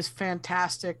is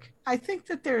fantastic. I think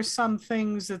that there's some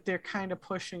things that they're kind of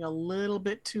pushing a little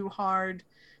bit too hard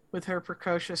with her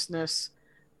precociousness.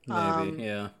 Maybe,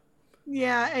 yeah.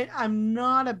 Yeah, I'm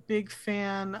not a big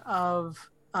fan of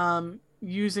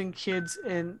using kids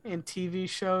in TV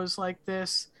shows like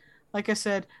this. Like I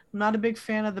said, I'm not a big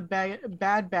fan of the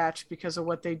Bad Batch because of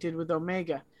what they did with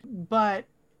Omega. But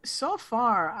so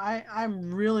far,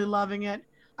 I'm really loving it.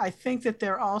 I think that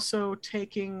they're also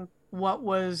taking what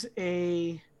was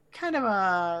a kind of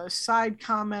a side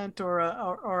comment or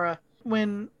a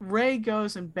when Rey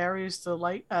goes and buries the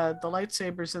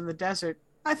lightsabers in the desert.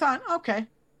 I thought, okay,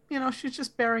 she's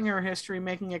just burying her history,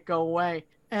 making it go away.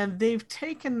 And they've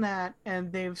taken that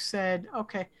and they've said,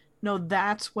 okay, no,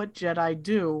 that's what Jedi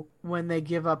do when they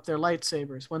give up their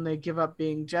lightsabers, when they give up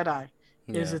being Jedi,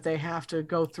 is Yeah. that they have to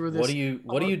go through this.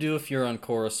 What do you do if you're on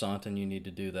Coruscant and you need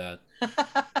to do that?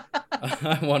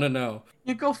 I want to know.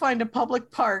 You go find a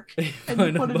public park and you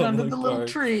Find a put it under public the little park.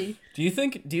 tree. Do you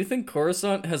think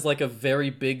Coruscant has like a very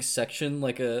big section,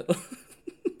 like a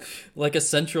like a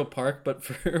Central Park, but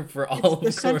for all The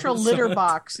of central Coruscant? litter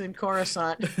box in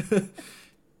Coruscant.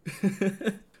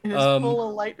 It is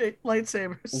full of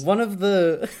lightsabers. One of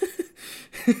the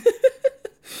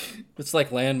it's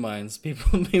like landmines.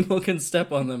 People can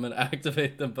step on them and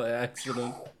activate them by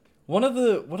accident. One of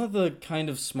the kind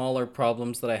of smaller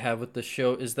problems that I have with this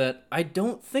show is that I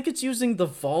don't think it's using the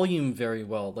volume very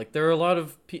well. Like there are a lot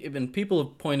of and people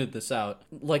have pointed this out.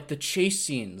 Like the chase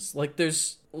scenes, like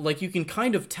there's like you can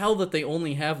kind of tell that they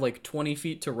only have like 20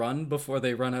 feet to run before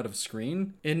they run out of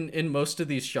screen in most of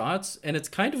these shots, and it's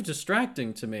kind of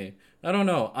distracting to me. I don't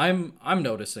know. I'm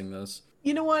noticing this.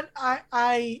 You know what?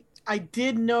 I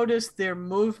did notice their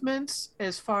movements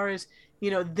as far as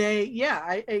they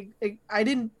yeah I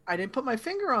didn't put my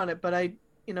finger on it, but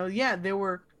yeah, there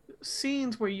were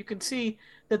scenes where you can see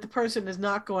that the person is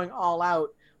not going all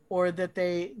out, or that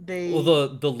Well, they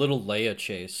the little Leia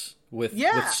chase with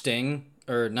yeah, Sting,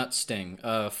 or not Sting,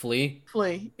 Flea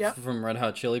flee, yep, from Red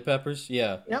Hot Chili Peppers.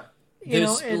 Yeah. yep,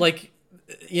 There's and like,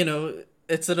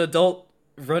 it's an adult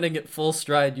running at full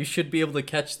stride. You should be able to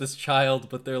catch this child,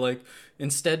 but they're like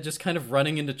instead just kind of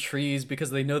running into trees because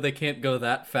they know they can't go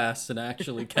that fast and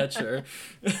actually catch her.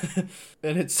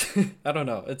 And it's I don't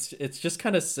know. It's just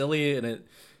kind of silly, and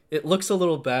it looks a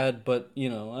little bad, but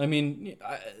I mean,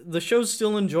 the show's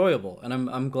still enjoyable, and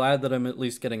I'm glad that I'm at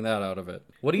least getting that out of it.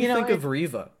 What do you think of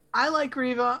Riva? I like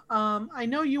Riva. I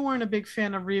know you weren't a big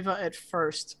fan of Riva at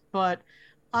first, but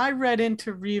I read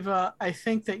into Riva. I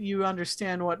think that you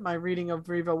understand what my reading of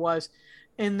Riva was,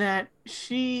 in that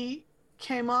she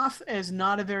came off as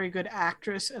not a very good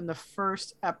actress in the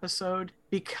first episode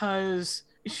because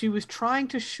she was trying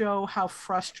to show how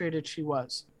frustrated she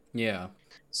was. Yeah.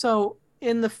 So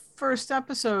in the first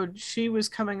episode, she was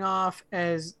coming off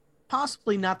as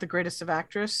possibly not the greatest of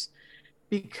actress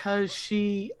because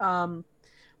she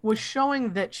was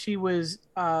showing that she was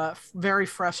very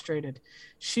frustrated.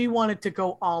 She wanted to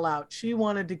go all out. She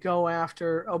wanted to go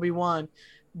after Obi-Wan,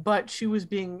 but she was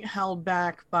being held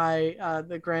back by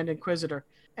the Grand Inquisitor.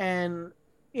 And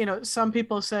some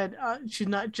people said she's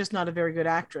not a very good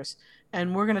actress.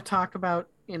 And we're going to talk about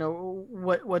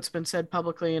what's been said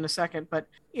publicly in a second. But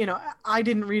I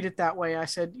didn't read it that way. I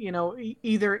said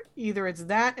either it's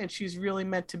that, and she's really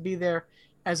meant to be there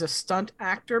as a stunt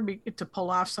actor to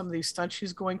pull off some of these stunts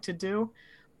she's going to do,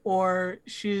 or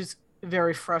she's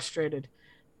very frustrated.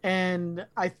 And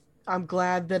I'm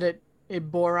glad that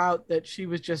it bore out that she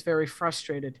was just very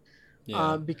frustrated,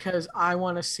 Yeah. because I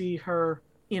want to see her,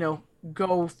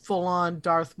 go full on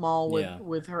Darth Maul Yeah.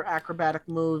 with her acrobatic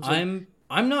moves. I'm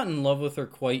not in love with her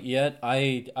quite yet.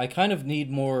 I kind of need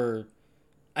more.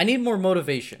 I need more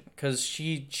motivation, because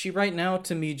she right now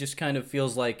to me just kind of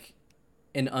feels like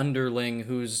an underling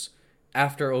who's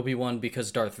after Obi-Wan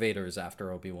because Darth Vader is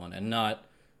after Obi-Wan, and not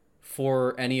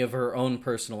for any of her own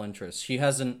personal interests. She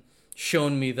hasn't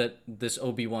shown me that this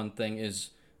Obi-Wan thing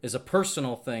is a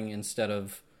personal thing instead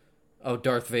of, oh,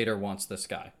 Darth Vader wants this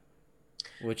guy,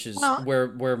 which is Well,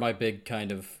 where my big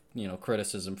kind of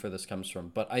criticism for this comes from.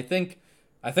 But I think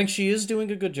she is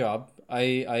doing a good job.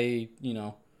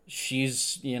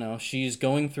 She's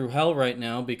going through hell right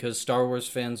now because Star Wars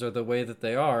fans are the way that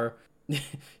they are.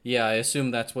 Yeah, I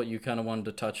assume that's what you kind of wanted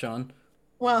to touch on.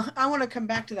 I want to come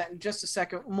back to that in just a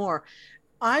second more.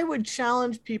 I would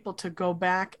challenge people to go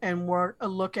back and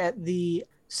look at the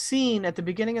scene at the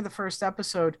beginning of the first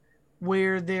episode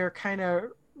where they're kind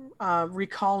of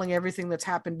recalling everything that's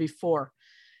happened before.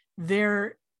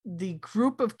 They're the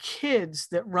group of kids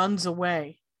that runs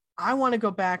away. I want to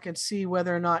go back and see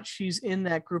whether or not she's in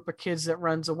that group of kids that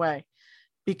runs away,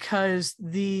 because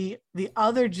the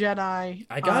other Jedi,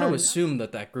 I got to assume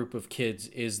that group of kids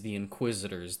is the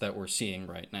Inquisitors that we're seeing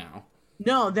right now.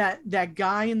 no, that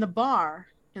guy in the bar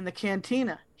in the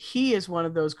cantina, he is one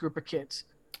of those group of kids.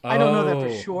 I don't know that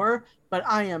for Oh, sure, but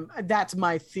that's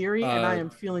my theory, and I uh, am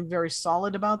feeling very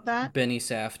solid about that. Benny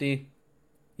Safdie. I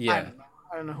Yeah. don't know.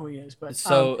 I don't know who he is, but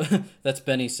So that's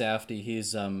Benny Safdie.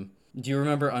 He's Do you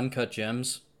remember Uncut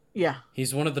Gems? yeah.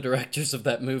 He's one of the directors of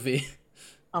that movie.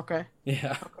 Okay.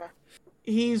 Yeah. Okay.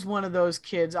 He's one of those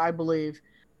kids, I believe.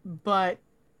 But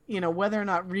whether or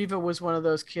not Riva was one of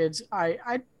those kids, I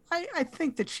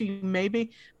think that she may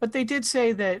be. But they did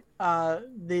say that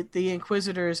the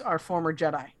Inquisitors are former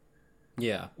Jedi.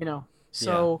 Yeah. Yeah.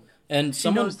 So And she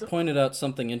someone knows the. pointed out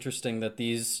something interesting, that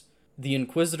the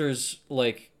Inquisitors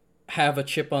like have a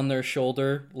chip on their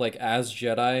shoulder like as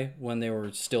Jedi when they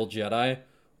were still Jedi,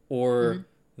 or Mhm.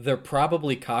 they're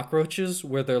probably cockroaches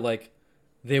where they're like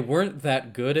they weren't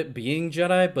that good at being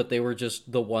Jedi, but they were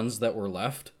just the ones that were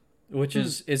left, which Hmm.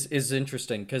 is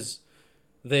interesting because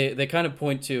they kind of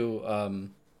point to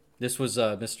this was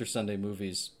Mr. Sunday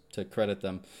Movies to credit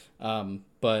them,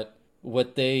 but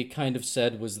what they kind of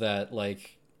said was that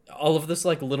like all of this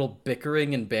like little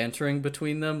bickering and bantering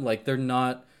between them, like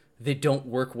they don't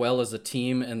work well as a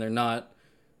team, and they're not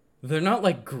they're not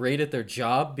like great at their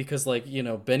job because like,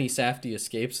 Benny Safdie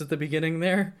escapes at the beginning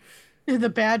there. The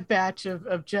Bad Batch of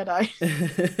Jedi.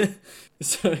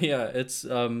 So yeah, it's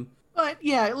But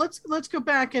yeah, let's go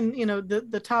back and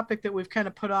the topic that we've kind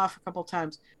of put off a couple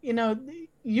times.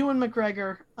 Ewan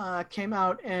McGregor came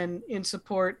out and in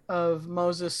support of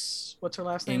Moses. What's her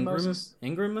last name? Ingram, Moses.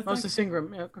 Ingram, I think. Moses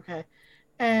Ingram. Yeah, okay,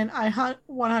 and I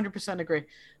 100% agree.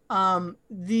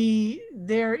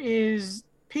 There is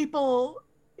people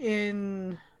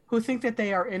in who think that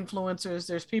they are influencers.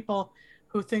 There's people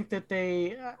who think that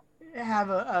they have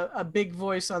a big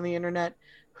voice on the internet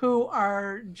who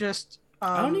are just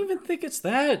I don't even think it's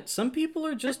that. Some people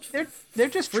are just they're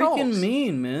just freaking trolls.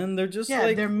 mean, man. They're just Yeah,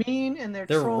 they're like mean and they're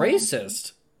they're trolls.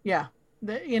 racist. Yeah,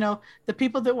 the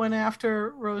people that went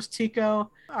after Rose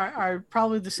Tico are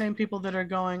probably the same people that are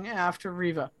going after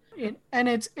Riva. And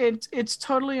it's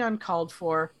totally uncalled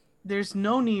for. There's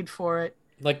no need for it.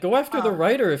 Like, go after the Uh,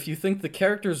 writer if you think the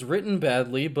character's written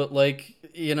badly, but like,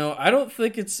 I don't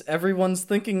think it's everyone's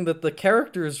thinking that the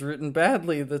character's written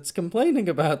badly that's complaining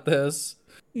about this.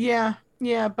 yeah,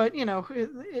 yeah, but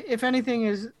if anything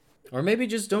is Or maybe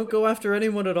just don't go after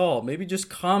anyone at all. Maybe just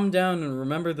calm down and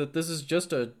remember that this is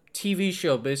just a TV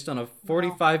show based on a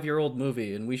no, 45-year-old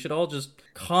movie, and we should all just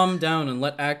calm down and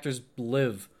let actors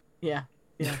live. yeah,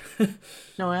 yeah.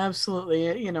 No,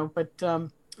 absolutely. But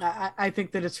I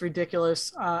think that it's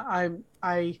ridiculous.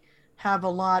 I have a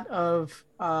lot of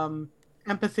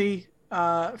empathy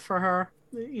for her.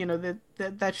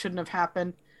 That shouldn't have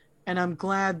happened, and I'm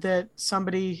glad that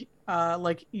somebody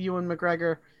like Ewan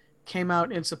McGregor came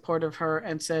out in support of her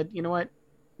and said, you know what,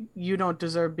 you don't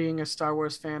deserve being a Star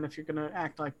Wars fan if you're gonna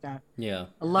act like that. Yeah.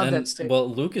 I love that And statement. well,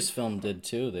 Lucasfilm did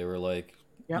too. They were like,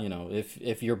 Yep.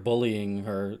 if you're bullying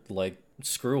her, like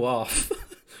screw off.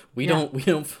 we Yeah. don't we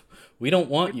don't we don't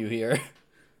want you here.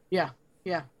 Yeah.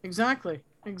 Yeah. Exactly.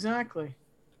 Exactly.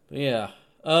 But yeah.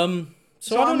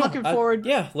 So So I don't I'm know. looking forward.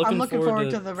 Yeah, I'm looking looking forward forward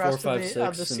to to the 4, rest 5,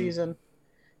 of the 6 and season.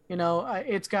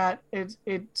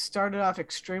 It started off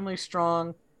extremely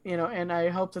strong. And I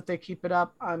hope that they keep it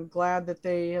up. I'm glad that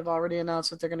they have already announced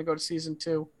that they're going to go to season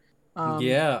two. Um,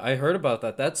 yeah, I heard about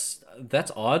that. That's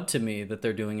odd to me that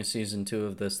they're doing a season 2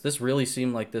 of this. This really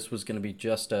seemed like this was going to be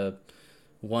just a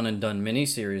one and done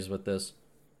miniseries with this.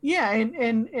 yeah,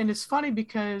 and it's funny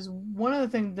because one of the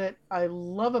things that I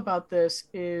love about this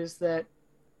is that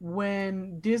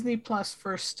when Disney Plus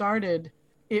first started,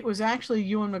 it was actually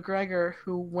Ewan McGregor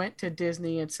who went to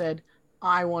Disney and said,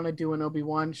 "I want to do an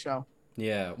Obi-Wan show."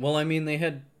 Yeah. Well, I mean, they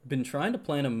had been trying to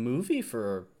plan a movie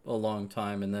for a long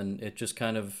time, and then it just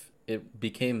kind of it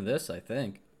became this, I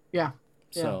think. Yeah,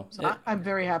 yeah. So, So I'm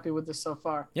very happy with this so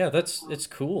far. yeah, it's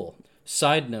cool.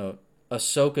 Side note: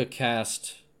 Ahsoka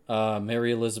cast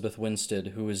Mary Elizabeth Winstead,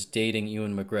 who is dating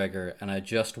Ewan McGregor, and I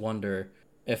just wonder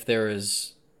if there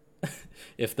is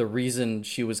if the reason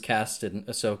she was cast in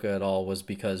Ahsoka at all was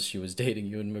because she was dating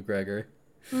Ewan McGregor.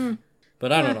 Mm,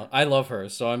 But I don't eh, know. I love her,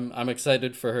 so I'm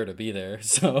excited for her to be there.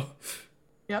 So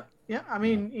yep, yeah. I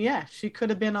yeah. mean, yeah, she could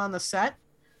have been on the set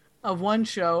of one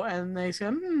show, and they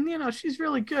said, she's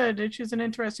really good, and she's an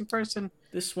interesting person.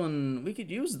 This one, we could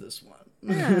use this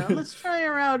Yeah, one. let's try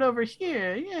her out over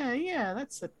here. Yeah, yeah,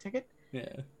 that's a ticket.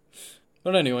 Yeah.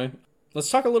 But anyway, let's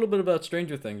talk a little bit about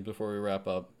Stranger Things before we wrap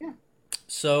up. Yeah.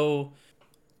 So,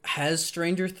 has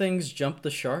Stranger Things jumped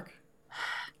the shark?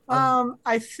 A,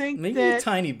 I think maybe a that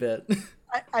tiny bit.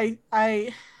 I, I,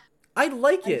 I, I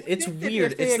like I it. It's think that weird.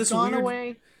 if they It's had this gone weird.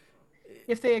 away,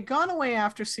 if they had gone away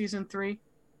after season three,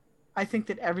 I think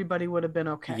that everybody would have been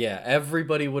okay. Yeah,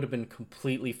 everybody would have been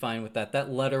completely fine with that. That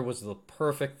letter was the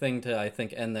perfect thing to, I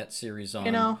think, end that series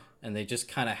You on. know, And they just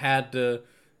kind of had to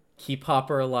keep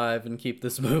Hopper alive and keep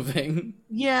this moving.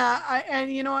 yeah,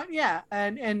 and you know what? Yeah,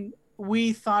 and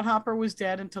we thought Hopper was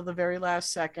dead until the very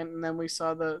last second, and then we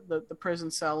saw the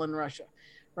prison cell in Russia,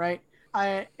 right?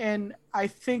 I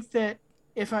think that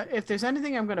if there's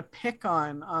anything I'm going to pick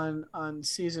on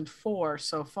season four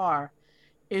so far,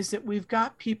 is that we've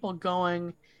got people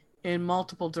going in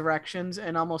multiple directions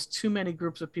and almost too many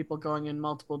groups of people going in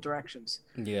multiple directions.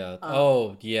 Yeah. Um,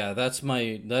 Oh, yeah. That's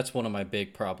one of my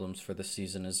big problems for the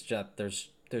season is just there's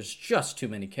just too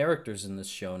many characters in this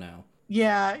show now.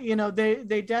 Yeah,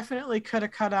 they definitely could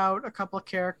have cut out a couple of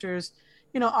characters.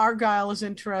 Argyle is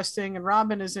interesting and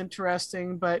Robin is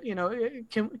interesting, but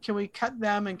can we cut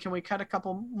them and can we cut a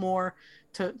couple more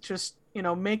to just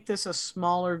make this a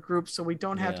smaller group so we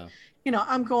don't have to, Yeah.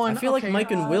 I'm I going feel like okay.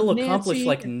 Mike and Will accomplished Nancy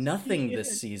like and nothing Sophie.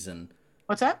 this season.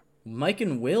 What's that? Mike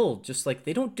and Will just like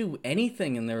they don't do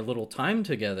anything in their little time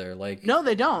together. Like No,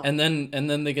 they don't. and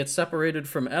then they get separated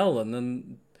from Elle and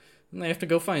then they have to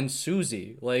go find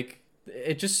Susie. Like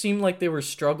it just seemed like they were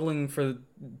struggling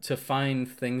to find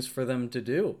things for them to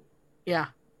do. Yeah,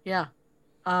 yeah.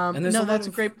 And there's a No, lot that's a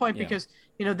of, great point yeah. because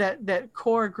that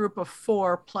core group of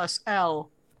four plus L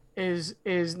is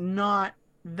not.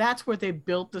 That's where they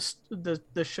built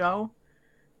the show,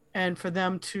 and for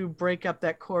them to break up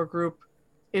that core group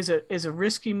is a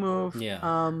risky move.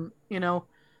 Yeah.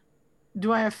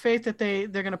 Do I have faith that they're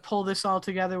going to pull this all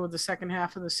together with the second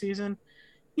half of the season?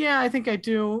 Yeah, I think I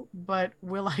do, but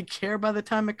will I care by the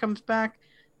time it comes back?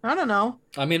 I don't know.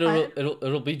 I mean, I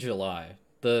it'll be July.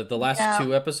 The last Yeah,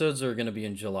 two episodes are going to be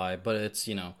in July, but it's,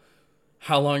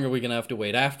 how long are we going to have to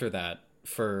wait after that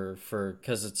for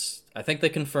cuz it's I think they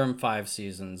confirmed 5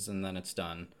 seasons and then it's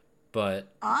done.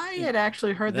 But I had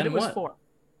actually heard that it then was what? four.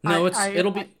 No, I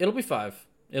it'll be 5.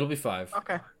 It'll be 5.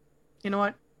 okay. You know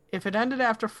what? If it ended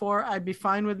after four, I'd be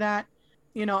fine with that.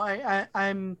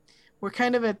 I'm we're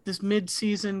kind of at this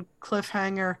mid-season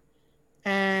cliffhanger,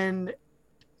 and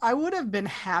I would have been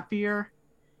happier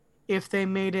if they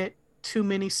made it too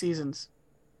many seasons.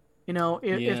 If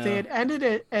they Yeah. had ended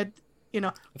it at,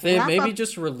 If they had wrap maybe up.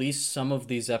 just released some of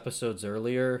these episodes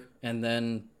earlier and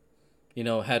then,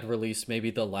 had released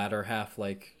maybe the latter half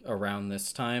like around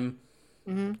this time.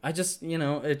 Mhm. I just,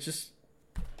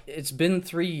 it's been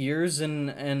 3 years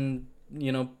and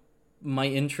my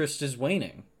interest is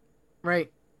waning.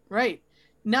 Right, right.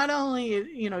 Not only,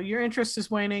 your interest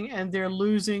is waning, and they're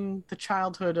losing the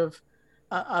childhood of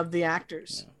the Yeah.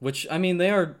 actors. Which I mean they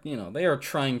are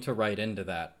trying to write into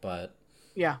that, but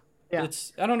Yeah, yeah,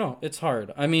 it's I don't know, it's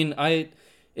hard. I mean,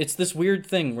 it's this weird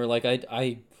thing where like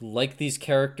I like these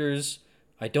characters.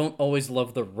 I don't always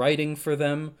love the writing for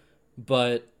them,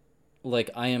 but like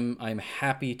I'm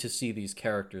happy to see these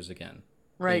characters again.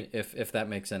 right, If that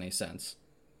makes any sense.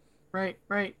 right,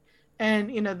 right. And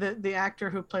the actor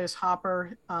who plays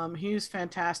Hopper, he's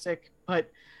fantastic.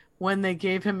 But when they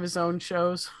gave him his own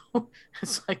shows,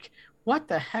 it's like, what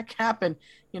the heck happened?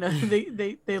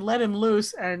 They let him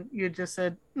loose, and you just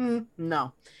said,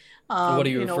 no. What are Um,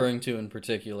 you you know, referring to in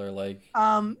particular? Like,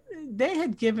 um, they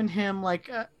had given him like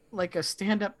a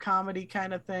stand-up comedy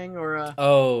kind of thing, or a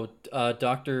oh,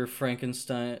 Doctor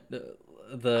Frankenstein, the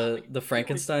it was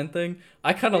Frankenstein thing.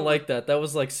 I kind of it was like that. That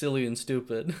was like silly and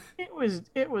stupid. it was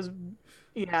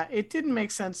yeah, it didn't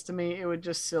make sense to me. It was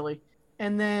just silly.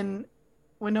 And then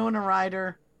Winona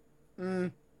Ryder,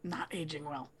 mm, not aging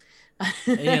well.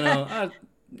 you know,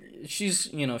 she's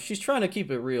trying to keep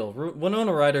it real.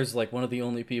 Winona Ryder's like one of the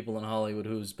only people in Hollywood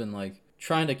who's been like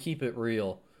trying to keep it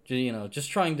real. Just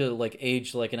trying to like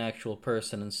age like an actual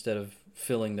person instead of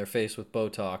filling their face with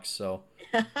Botox. So,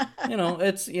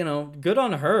 it's, good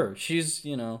on her.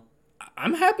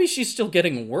 I'm happy she's still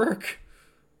getting work.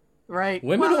 Right.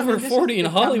 Women Well, I over mean, this is 40 in the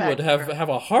Hollywood comeback have for her. have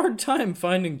a hard time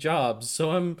finding jobs. So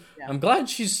Yeah. I'm glad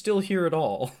she's still here at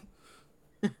all.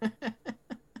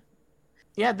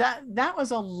 Yeah, that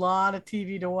was a lot of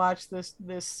TV to watch this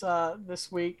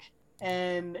week,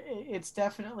 and it's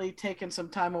definitely taken some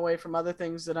time away from other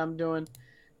things that I'm doing.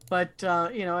 But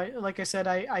like I said,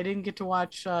 I didn't get to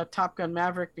watch Top Gun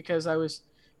Maverick because I was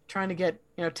trying to get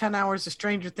 10 hours of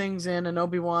Stranger Things in, and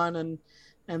Obi-Wan,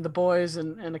 and The Boys,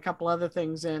 and a couple other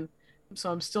things in. So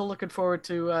I'm still looking forward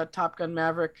to Top Gun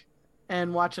Maverick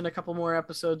and watching a couple more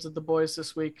episodes of The Boys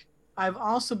this week. I've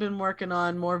also been working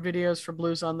on more videos for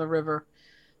Blues on the River.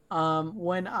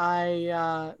 When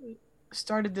I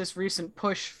started this recent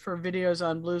push for videos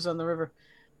on Blues on the River,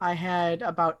 I had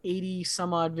about 80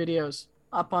 some odd videos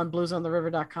up on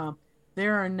bluesontheriver.com.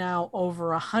 There are now over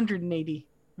 180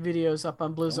 videos up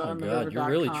on Oh my god, you're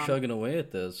really bluesontheriver.com. chugging away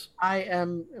at this. I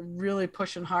am really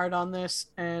pushing hard on this,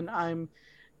 and I'm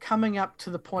coming up to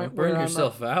the point Don't burn where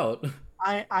yourself out.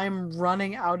 I'm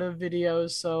running out of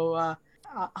videos. So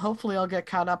hopefully I'll get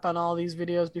caught up on all these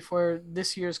videos before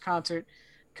this year's concert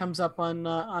comes up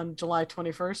on July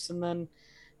 21st, and then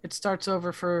it starts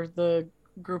over for the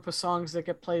group of songs that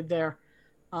get played there.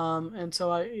 And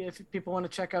so if people want to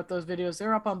check out those videos,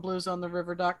 they're up on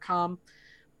bluesontheriver.com.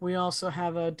 We also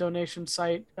have a donation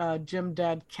site,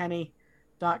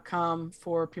 jimdadkenny.com,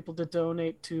 for people to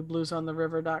donate to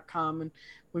bluesontheriver.com. And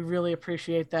we really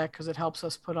appreciate that because it helps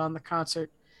us put on the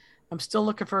concert. I'm still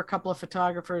looking for a couple of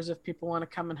photographers. If people want to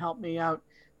come and help me out,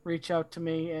 reach out to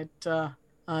me at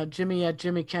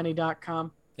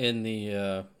jimmy@jimmykenny.com. In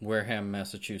the Wareham,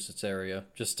 Massachusetts area.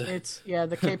 Just to... It's, yeah,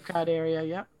 the Cape Cod area.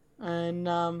 Yep.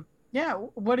 And yeah,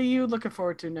 what are you looking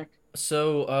forward to, Nick?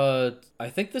 So, I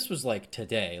think this was like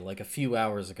today, like a few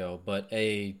hours ago, but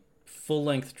a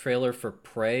full-length trailer for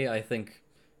Prey, I think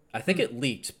Hmm. it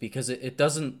leaked because it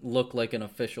doesn't look like an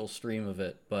official stream of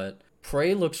it, but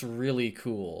Prey looks really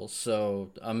cool,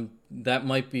 so that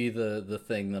might be the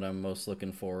thing that I'm most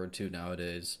looking forward to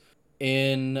nowadays.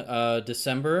 In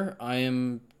December,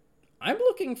 I'm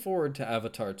looking forward to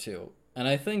Avatar 2. And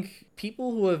I think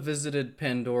people who have visited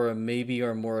Pandora maybe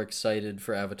are more excited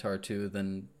for Avatar 2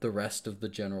 than the rest of the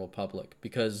general public,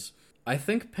 because I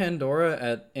think Pandora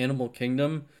at Animal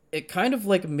Kingdom, it kind of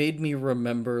like made me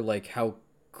remember like how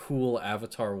cool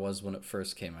Avatar was when it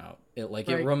first came out. It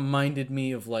reminded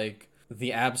me of like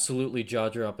the absolutely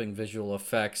jaw-dropping visual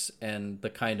effects and the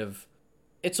kind of,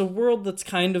 it's a world that's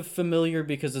kind of familiar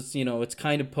because it's, it's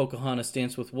kind of Pocahontas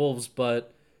Dance with Wolves,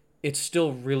 but it's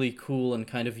still really cool and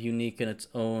kind of unique in its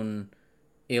own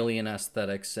alien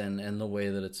aesthetics and the way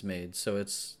that it's made. So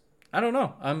it's, I don't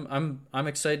know. I'm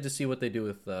excited to see what they do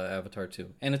with Avatar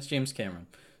 2, and it's James Cameron.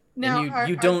 Now, And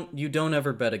you don't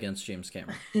ever bet against James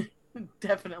Cameron.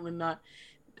 definitely not.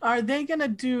 Are they gonna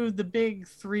do the big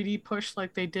 3D push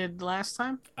like they did last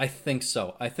time? I think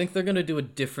so. I think they're gonna do a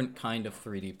different kind of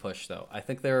 3D push, though. I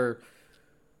think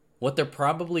what they're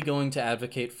probably going to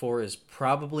advocate for is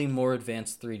probably more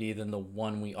advanced 3D than the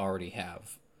one we already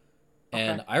have. Okay.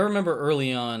 And I remember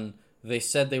early on they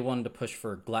said they wanted to push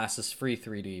for glasses-free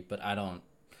 3D, but I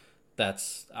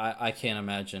can't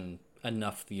imagine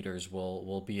enough theaters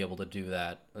will be able to do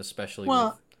that, especially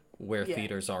with where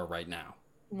theaters are right now.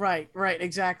 Right,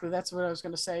 exactly. That's what I was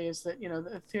going to say, is that,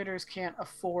 the theaters can't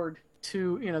afford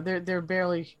to, they're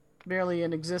barely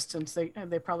in existence.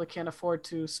 They probably can't afford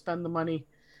to spend the money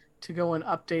to go and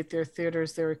update their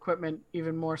theaters, their equipment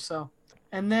even more so.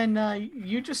 And then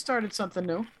you just started something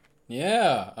new.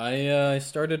 Yeah, I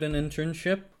started an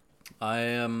internship.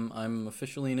 I'm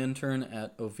officially an intern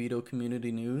at Oviedo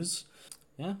Community News.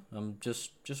 Yeah, I'm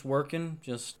just working,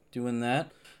 just doing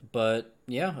that. But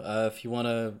yeah, if you want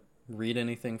to read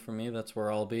anything from me, that's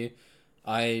where I'll be.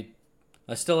 I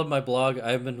still have my blog.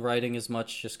 I haven't been writing as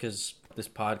much just because this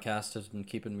podcast has been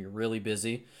keeping me really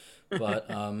busy.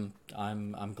 But I'm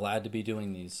glad to be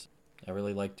doing these. I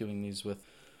really like doing these with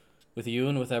you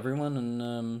and with everyone,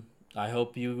 and I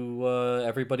hope you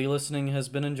everybody listening has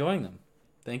been enjoying them.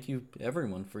 Thank you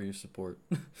everyone for your support.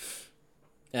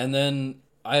 And then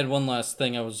I had one last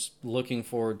thing I was looking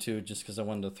forward to, just because I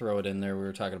wanted to throw it in there. We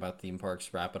were talking about theme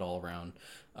parks, wrap it all around.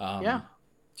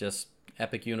 Just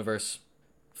Epic Universe,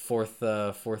 fourth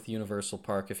Universal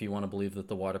Park, if you want to believe that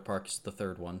the water park is the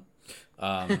third one.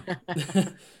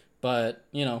 But,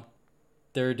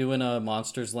 they're doing a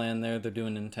Monsters Land there. They're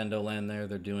doing Nintendo Land there.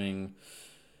 They're doing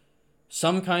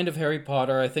some kind of Harry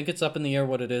Potter. I think it's up in the air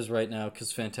what it is right now,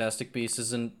 because Fantastic Beasts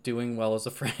isn't doing well as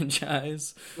a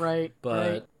franchise. Right.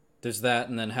 But there's that,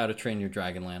 and then How to Train Your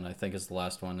Dragon Land, I think, is the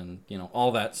last one. And,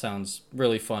 all that sounds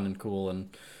really fun and cool.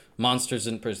 And Monsters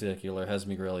in particular has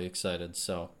me really excited,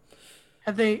 so...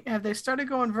 Have they started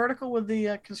going vertical with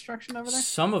the construction over there?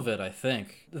 Some of it, I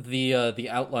think. The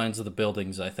outlines of the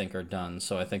buildings, I think, are done.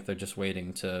 So I think they're just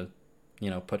waiting to,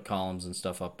 put columns and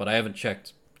stuff up. But I haven't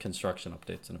checked construction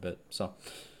updates in a bit. So,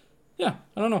 yeah,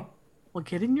 I don't know. Well,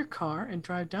 get in your car and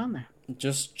drive down there.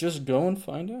 Just go and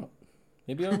find out.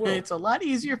 Maybe I will. It's a lot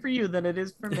easier for you than it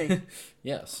is for me.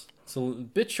 Yes, it's a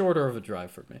bit shorter of a drive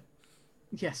for me.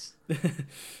 Yes.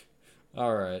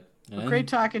 All right. Well, great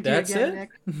talking to you again,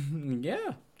 Nick.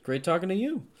 Yeah, great talking to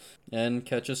you. And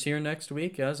catch us here next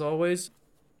week, as always.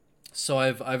 So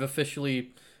I've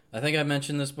officially, I think I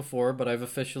mentioned this before, but I've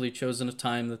officially chosen a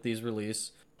time that these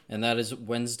release, and that is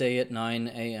Wednesday at 9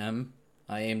 a.m.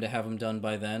 I aim to have them done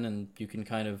by then, and you can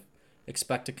kind of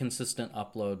expect a consistent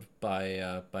upload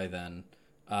by then.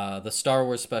 The Star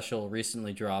Wars special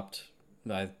recently dropped.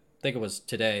 I think it was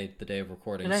today, the day of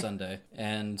recording, Sunday,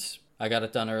 and I got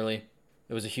it done early.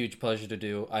 It was a huge pleasure to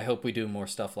do. I hope we do more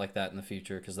stuff like that in the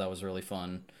future, because that was really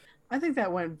fun. I think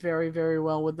that went very, very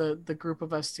well with the group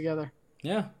of us together.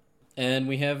 Yeah, and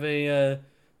we have a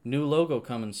new logo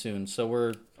coming soon,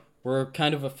 so we're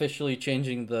kind of officially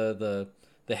changing the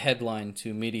headline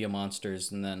to Media Monsters,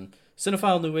 and then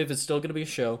Cinephile New Wave is still going to be a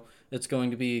show. It's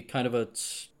going to be kind of a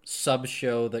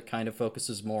sub-show that kind of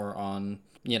focuses more on,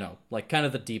 like kind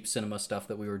of the deep cinema stuff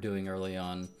that we were doing early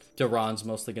on. Duran's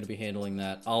mostly going to be handling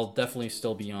that. I'll definitely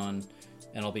still be on,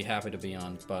 and I'll be happy to be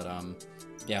on. But,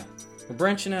 yeah, we're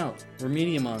branching out. We're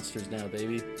Media Monsters now,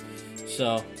 baby.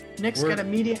 So Nick's got a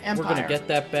media empire. We're going to get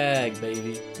that bag,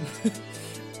 baby.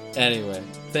 Anyway,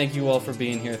 thank you all for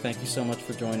being here. Thank you so much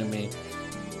for joining me.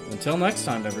 Until next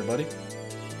time, everybody.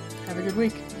 Have a good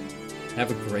week.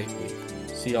 Have a great week.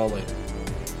 See y'all later.